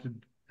if you want to,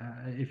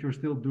 if you're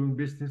still doing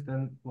business,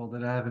 then, well,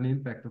 that have an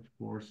impact, of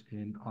course,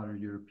 in other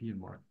European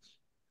markets.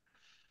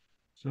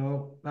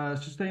 So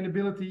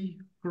sustainability,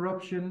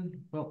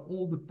 corruption, well,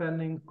 all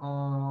depending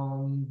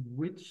on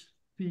which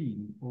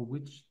theme or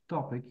which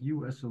topic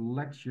you as a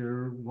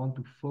lecturer want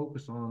to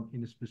focus on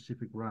in a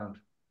specific round.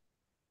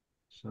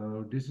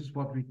 So this is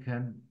what we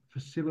can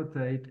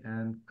facilitate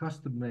and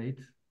custom made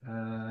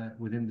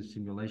within the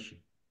simulation.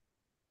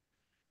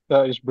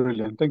 That is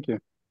brilliant. Thank you.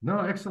 No,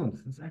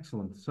 excellent. That's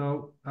excellent.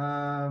 So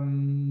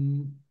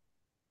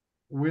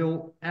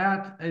we'll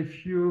add a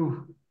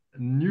few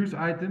news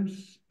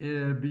items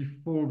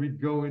before we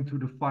go into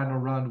the final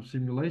round of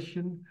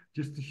simulation,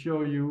 just to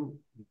show you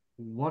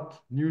what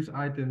news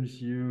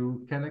items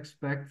you can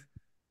expect,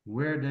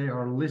 where they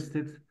are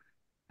listed,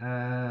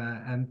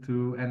 and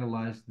to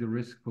analyze the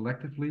risk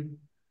collectively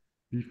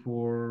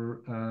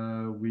before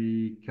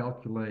we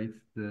calculate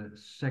the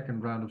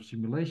second round of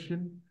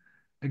simulation.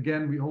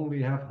 Again, we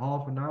only have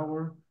half an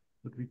hour,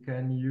 but we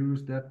can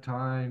use that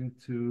time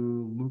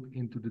to look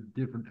into the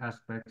different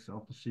aspects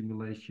of the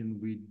simulation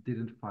we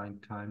didn't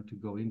find time to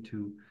go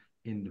into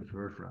in the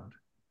first round.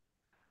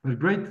 But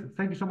great,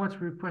 thank you so much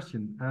for your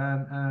question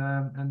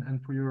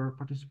and for your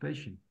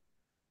participation.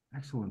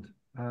 Excellent.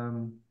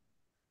 All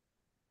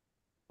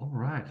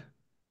right.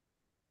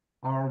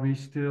 Are we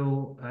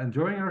still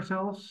enjoying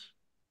ourselves?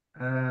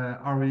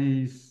 Are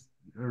we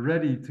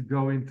ready to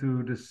go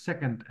into the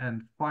second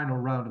and final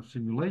round of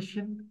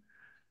simulation?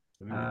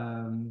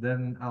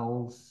 Then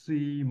I'll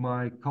see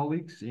my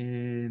colleagues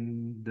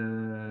in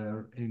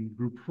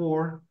group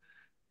 4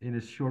 in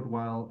a short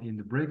while in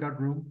the breakout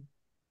room.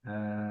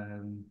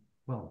 And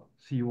well,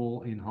 see you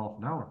all in half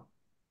an hour.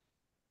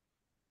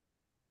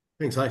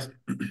 Thanks, Gijs.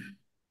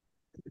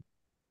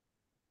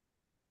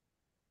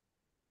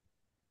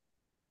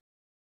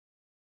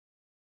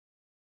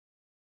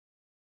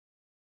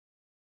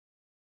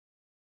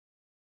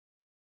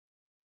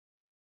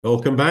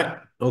 Welcome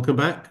back. Welcome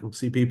back. We'll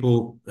see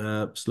people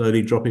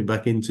slowly dropping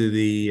back into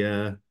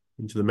the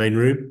main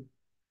room.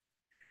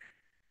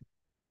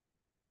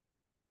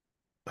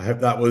 I hope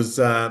that was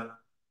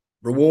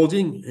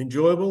rewarding,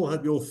 enjoyable. I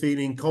hope you're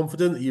feeling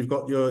confident that you've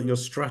got your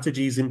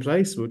strategies in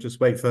place. We'll just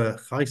wait for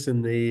Gijs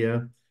and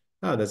the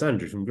there's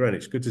Andrew from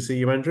Greenwich. Good to see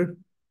you, Andrew.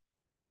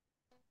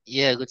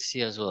 Yeah, good to see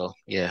you as well.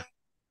 Yeah,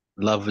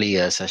 lovely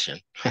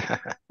session.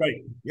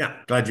 Great.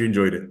 Yeah, glad you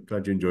enjoyed it.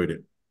 Glad you enjoyed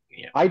it.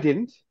 Yeah. I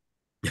didn't.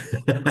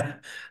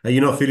 Are you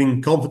not feeling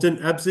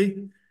confident,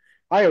 Abzi?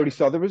 I already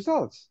saw the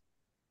results.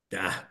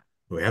 Ah,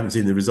 we haven't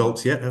seen the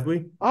results yet, have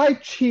we? I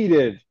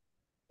cheated.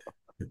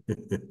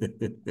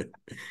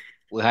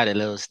 We had a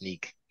little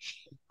sneak.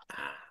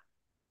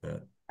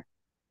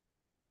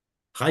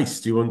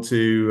 Gijs, do you want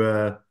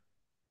to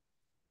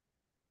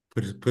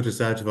put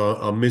us out of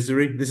our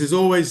misery? This is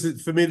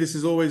always, for me, this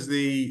is always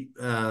the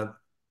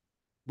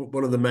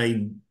one of the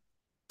main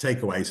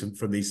takeaways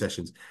from these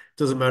sessions. It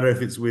doesn't matter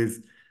if it's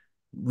with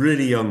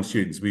really young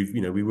students.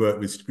 We work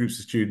with groups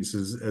of students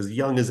as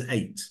young as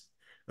 8,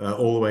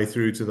 all the way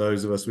through to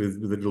those of us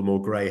with a little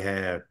more grey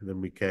hair than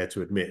we care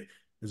to admit.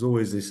 There's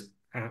always this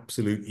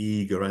absolute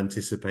eager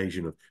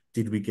anticipation of,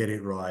 did we get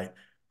it right?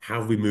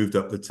 Have we moved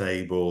up the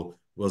table?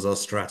 Was our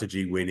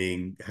strategy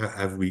winning?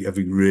 Have we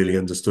really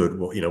understood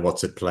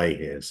what's at play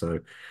here? So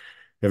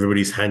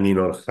everybody's hanging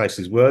on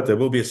Gijs's word. There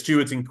will be a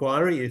Stewart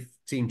inquiry if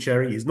Team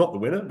Cherry is not the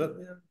winner, but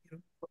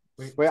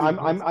Wait,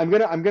 I'm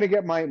gonna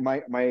get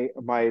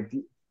my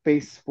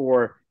face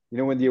for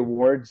when the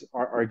awards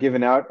are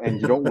given out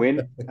and you don't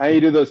win. How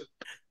you do those?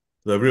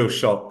 the real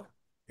shock.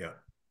 Yeah.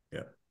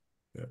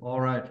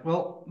 All right.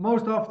 Well,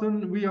 most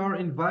often we are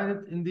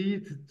invited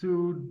indeed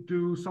to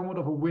do somewhat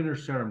of a winner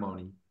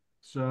ceremony.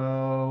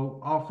 So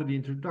after the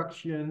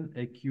introduction,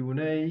 a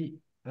Q&A,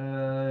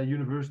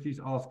 universities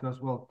ask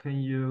us, well,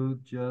 can you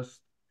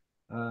just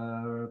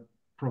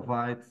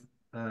provide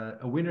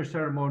a winner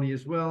ceremony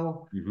as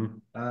well?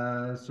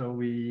 So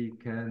we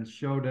can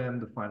show them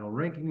the final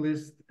ranking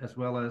list as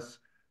well as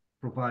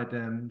provide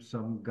them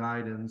some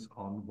guidance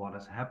on what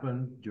has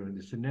happened during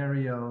the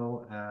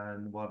scenario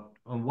and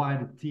why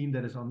the team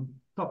that is on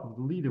top of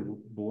the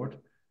leaderboard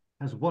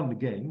has won the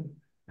game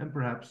and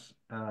perhaps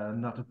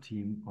not a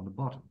team on the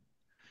bottom.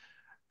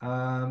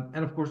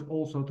 And of course,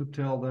 also to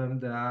tell them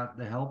that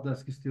the help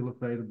desk is still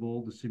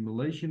available, the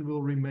simulation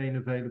will remain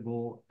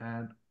available,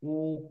 and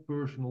all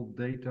personal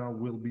data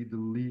will be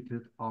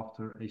deleted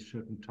after a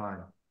certain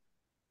time.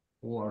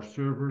 All our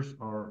servers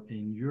are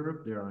in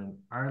Europe, they are in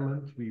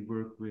Ireland. We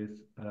work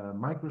with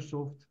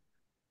Microsoft.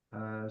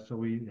 So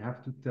we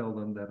have to tell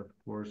them that, of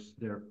course,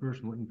 their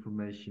personal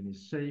information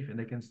is safe and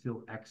they can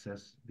still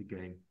access the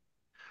game.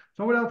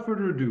 So without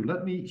further ado,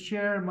 let me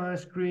share my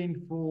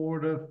screen for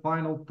the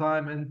final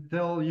time and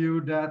tell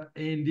you that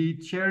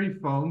indeed Cherry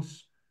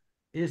Phones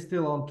is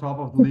still on top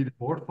of the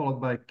leaderboard,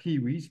 followed by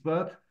Kiwis,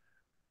 but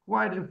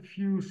quite a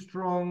few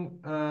strong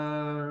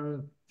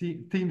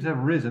teams have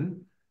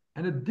risen.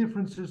 And the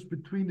differences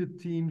between the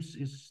teams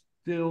is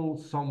still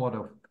somewhat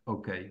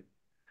okay.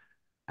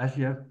 As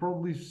you have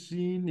probably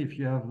seen, if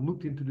you have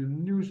looked into the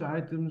news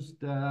items,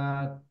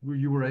 that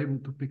you were able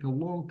to pick a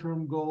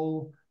long-term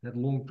goal. That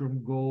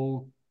long-term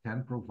goal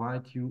can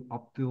provide you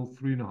up till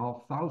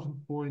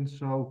 3,500 points.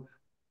 So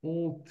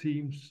all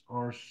teams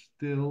are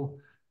still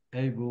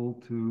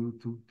able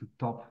to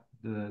top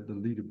the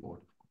leaderboard.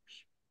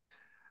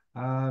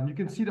 You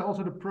can see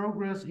also the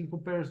progress in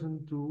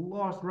comparison to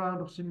last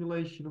round of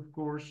simulation, of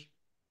course.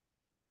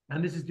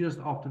 And this is just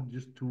after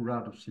just 2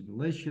 rounds of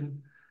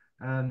simulation.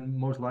 And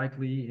most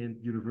likely in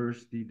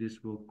university,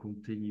 this will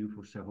continue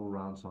for several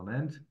rounds on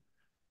end.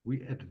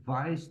 We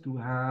advise to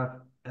have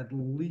at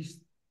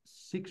least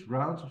 6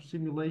 rounds of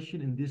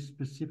simulation in this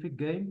specific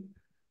game.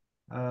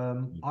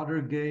 Other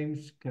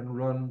games can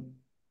run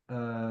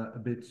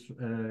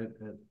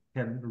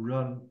can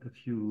run a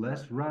few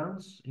less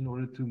rounds in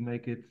order to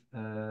make it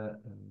a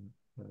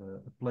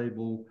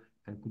playable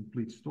and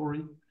complete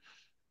story.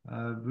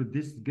 With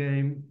this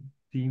game,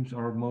 teams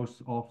are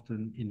most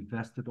often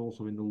invested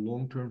also in the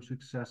long-term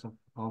success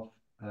of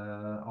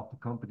the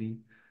company.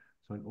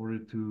 So in order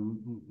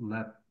to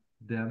let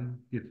them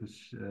give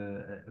us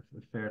a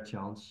fair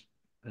chance,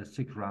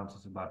 6 rounds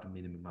is about the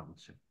minimum, I would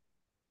say.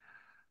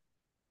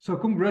 So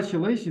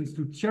congratulations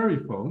to Cherry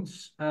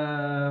Phones.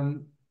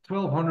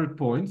 1,200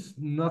 points,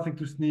 nothing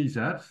to sneeze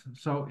at.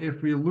 So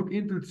if we look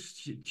into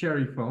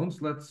Cherry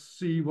Phones, let's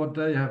see what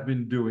they have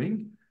been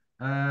doing.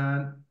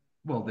 And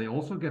well, they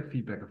also get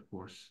feedback, of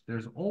course.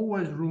 There's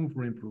always room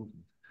for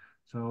improvement.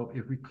 So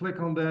if we click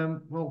on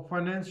them, well,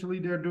 financially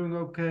they're doing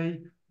okay,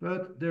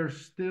 but they're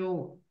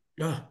still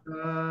not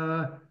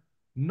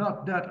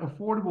that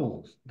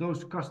affordable.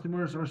 Those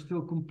customers are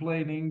still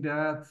complaining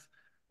that,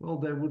 well,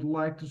 they would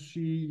like to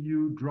see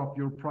you drop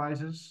your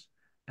prices.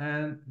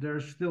 And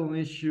there's still an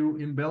issue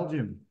in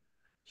Belgium.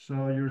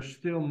 So you're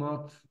still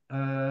not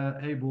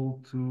able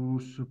to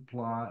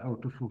supply or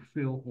to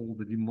fulfill all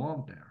the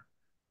demand there.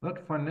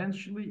 But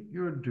financially,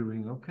 you're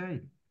doing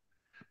okay.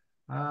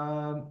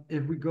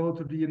 If we go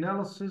to the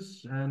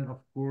analysis and, of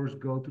course,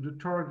 go to the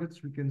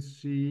targets, we can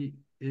see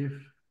if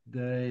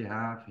they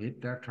have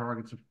hit their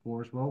targets, of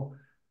course. Well,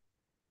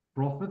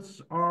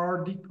 profits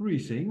are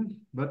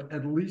decreasing, but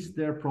at least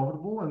they're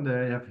profitable and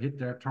they have hit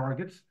their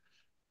targets.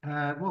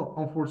 Well,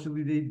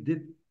 unfortunately, they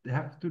did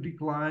have to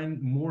decline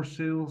more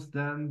sales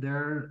than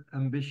their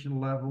ambition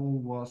level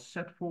was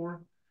set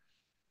for.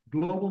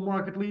 Global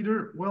market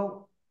leader,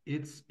 well,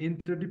 it's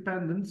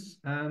interdependence.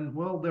 And,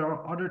 well, there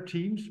are other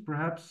teams,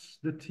 perhaps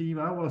the team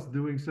I was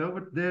doing so,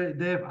 but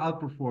they have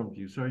outperformed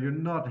you. So you're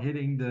not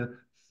hitting the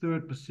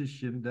 3rd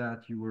position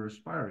that you were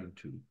aspiring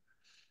to.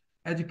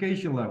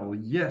 Education level,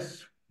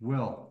 yes.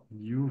 Well,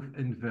 you've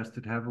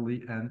invested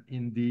heavily, and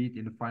indeed,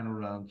 in the final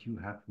round, you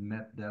have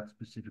met that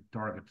specific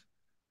target.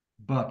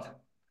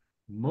 But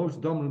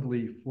most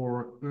dominantly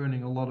for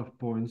earning a lot of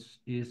points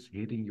is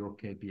hitting your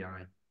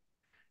KPI.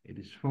 It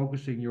is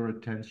focusing your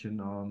attention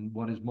on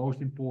what is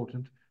most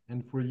important.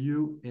 And for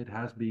you, it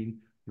has been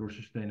your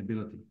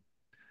sustainability.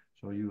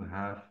 So you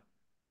have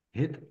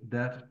hit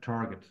that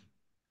target.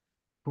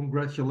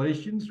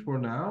 Congratulations for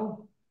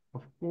now.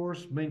 Of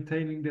course,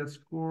 maintaining that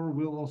score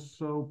will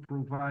also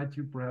provide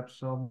you perhaps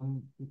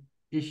some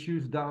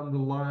issues down the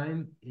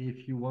line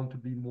if you want to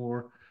be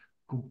more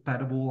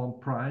compatible on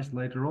price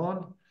later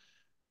on.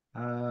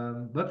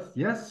 But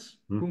yes,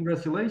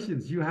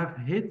 congratulations. You have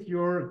hit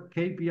your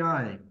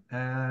KPI.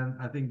 And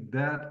I think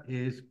that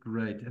is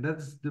great. And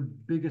that's the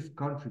biggest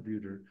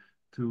contributor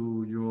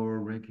to your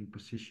ranking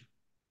position.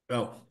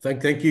 Well,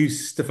 thank you,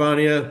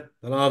 Stefania,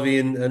 Alavi,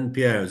 and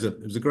Pierre.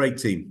 It was a great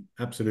team.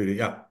 Absolutely.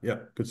 Yeah,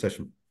 good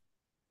session.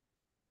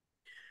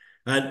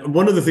 And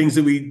one of the things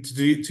that we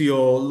to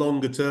your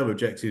longer term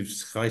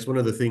objectives, Gijs, one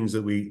of the things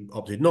that we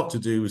opted not to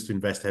do was to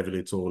invest heavily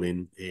at all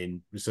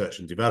in research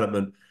and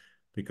development,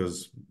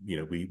 because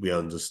we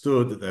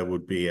understood that there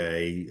would be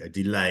a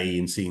delay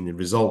in seeing the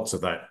results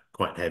of that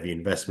quite heavy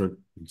investment.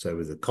 And so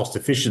with the cost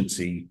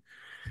efficiency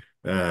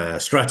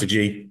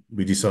strategy,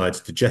 we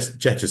decided to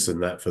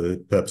jettison that for the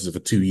purpose of a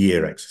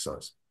 2-year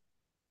exercise.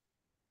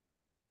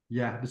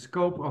 Yeah, the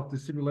scope of the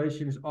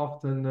simulation is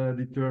often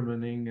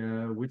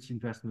determining which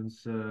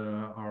investments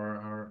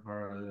are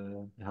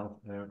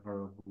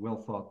a well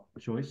thought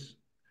choice.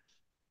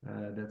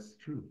 That's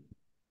true.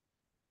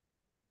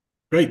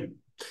 Great.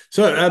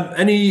 So,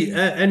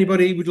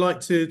 anybody would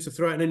like to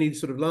throw out any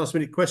sort of last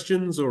minute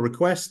questions or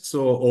requests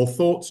or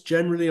thoughts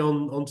generally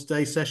on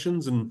today's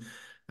sessions and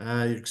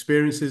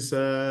experiences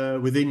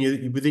within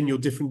your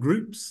different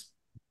groups?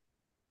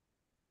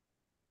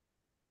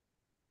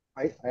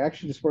 I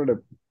actually just wanted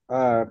to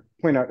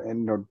point out,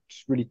 and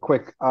just really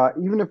quick,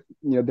 even if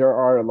there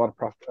are a lot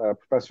of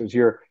professors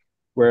here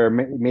where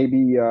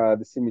maybe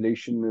the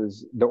simulation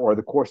or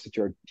the course that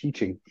you're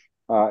teaching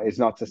is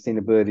not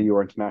sustainability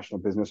or international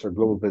business or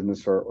global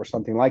business or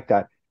something like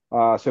that.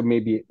 So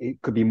maybe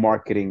it could be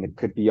marketing, it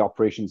could be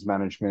operations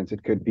management,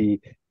 it could be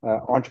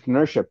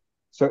entrepreneurship.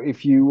 So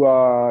if you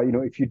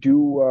if you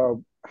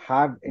do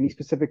have any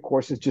specific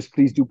courses, just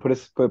please do put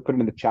it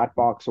in the chat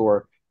box,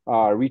 or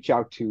reach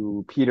out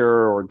to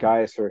Peter or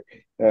Gijs or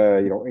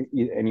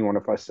any one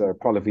of us,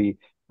 Pallavi,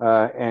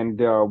 and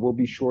we'll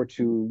be sure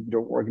to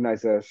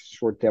organize a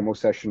short demo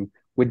session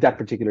with that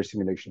particular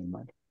simulation in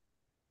mind.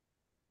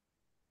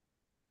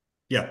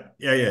 Yeah.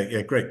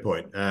 Great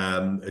point.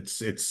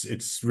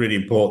 It's really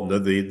important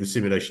that the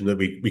simulation that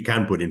we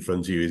can put in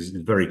front of you is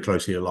very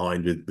closely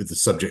aligned with the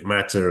subject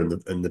matter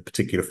and the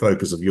particular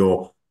focus of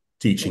your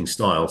teaching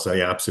style. So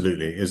yeah,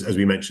 absolutely. As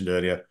we mentioned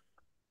earlier,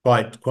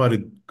 quite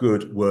a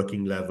good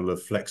working level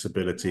of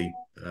flexibility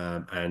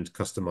and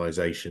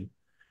customization.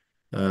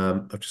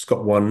 I've just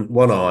got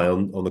one eye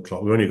on the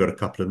clock. We've only got a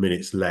couple of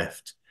minutes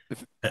left.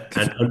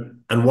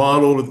 And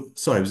while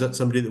sorry, was that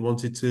somebody that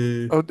wanted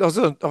to?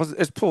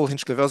 It's Paul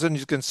Hinchcliffe. I was only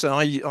just going to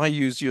say I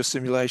use your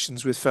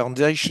simulations with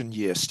foundation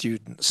year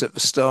students at the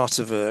start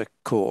of a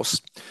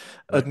course,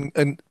 right.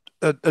 and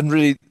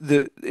really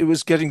it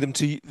was getting them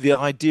to the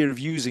idea of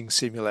using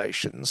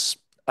simulations.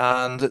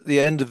 And at the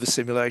end of the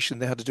simulation,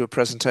 they had to do a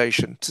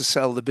presentation to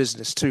sell the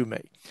business to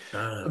me.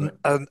 Right.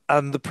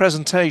 And the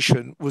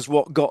presentation was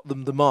what got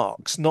them the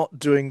marks, not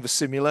doing the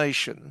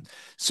simulation.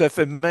 So if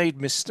they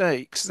made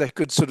mistakes, they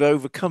could sort of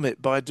overcome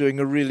it by doing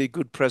a really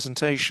good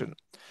presentation.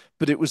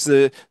 But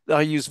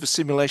I used the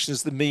simulation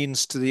as the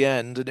means to the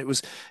end, and it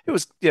was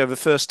the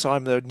first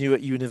time they were new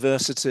at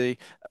university,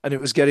 and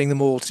it was getting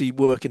them all to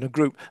work in a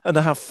group and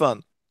to have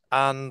fun,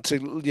 and to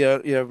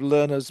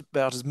learn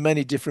about as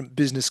many different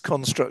business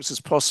constructs as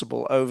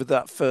possible over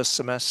that first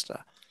semester.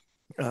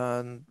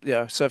 And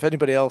so if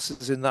anybody else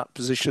is in that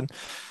position,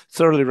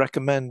 thoroughly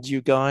recommend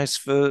you guys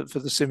for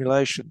the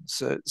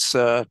simulations. It's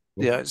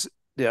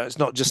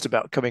not just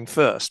about coming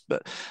first,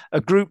 but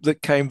a group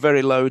that came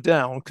very low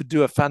down could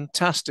do a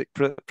fantastic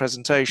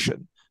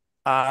presentation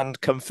and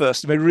come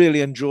first. And they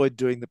really enjoyed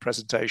doing the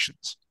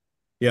presentations.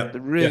 Yeah, they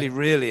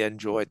really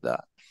enjoyed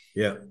that.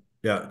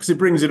 Yeah, because it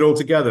brings it all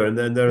together, and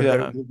then there's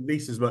at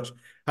least as much.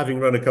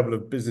 Having run a couple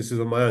of businesses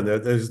on my own,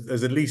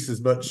 there's at least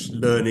as much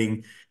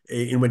learning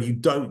in when you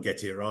don't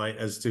get it right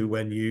as to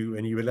when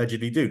you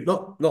allegedly do.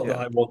 Not that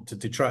I want to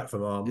detract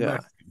from our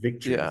massive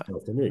victory this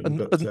afternoon,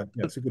 but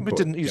it's a good point. We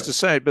didn't used to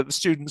say it, but the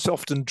students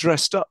often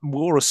dressed up and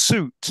wore a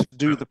suit to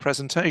do the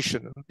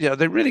presentation. Yeah,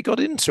 they really got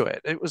into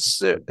it. It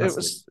was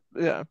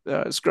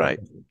great.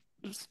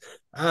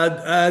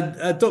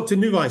 Dr.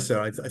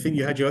 Nieuweiser, I think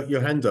you had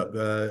your hand up.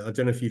 I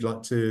don't know if you'd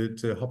like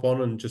to hop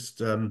on and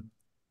just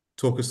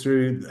talk us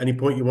through any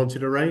point you wanted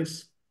to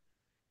raise.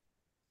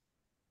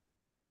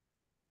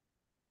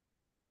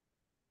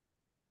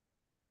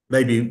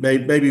 Maybe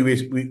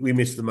we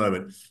missed the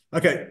moment.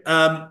 Okay.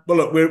 Well,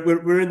 look,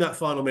 we're in that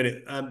final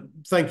minute.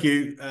 Thank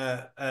you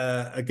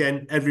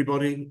again,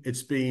 everybody.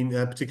 It's been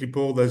particularly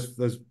Paul,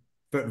 those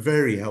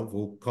very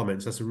helpful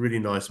comments. That's a really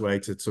nice way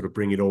to sort of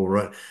bring it all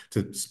right,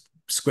 to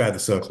square the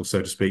circle,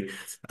 so to speak.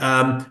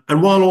 And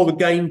while all the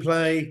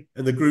gameplay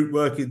and the group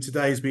work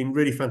today has been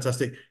really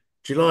fantastic,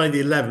 July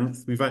the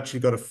 11th, we've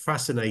actually got a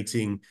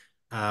fascinating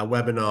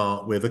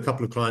webinar with a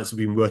couple of clients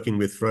we've been working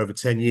with for over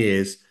 10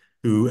 years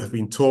who have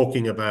been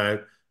talking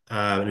about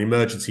an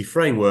emergency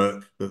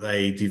framework that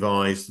they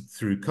devised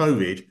through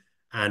COVID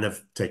and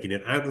have taken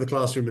it out of the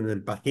classroom and then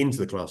back into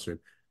the classroom.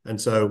 And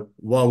so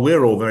while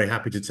we're all very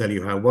happy to tell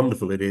you how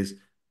wonderful it is,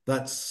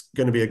 that's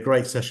going to be a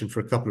great session for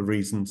a couple of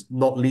reasons.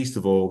 Not least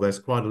of all, there's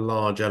quite a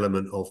large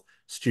element of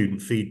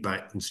student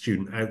feedback and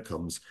student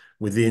outcomes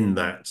within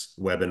that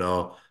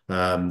webinar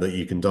that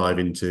you can dive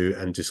into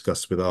and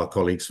discuss with our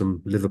colleagues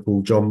from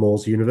Liverpool John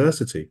Moores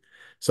University.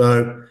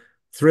 So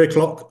 3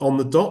 o'clock on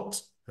the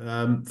dot.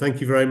 Thank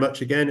you very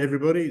much again,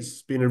 everybody.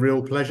 It's been a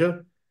real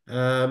pleasure.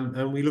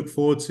 And we look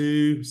forward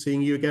to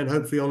seeing you again,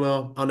 hopefully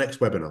on our next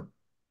webinar.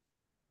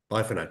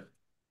 Bye for now.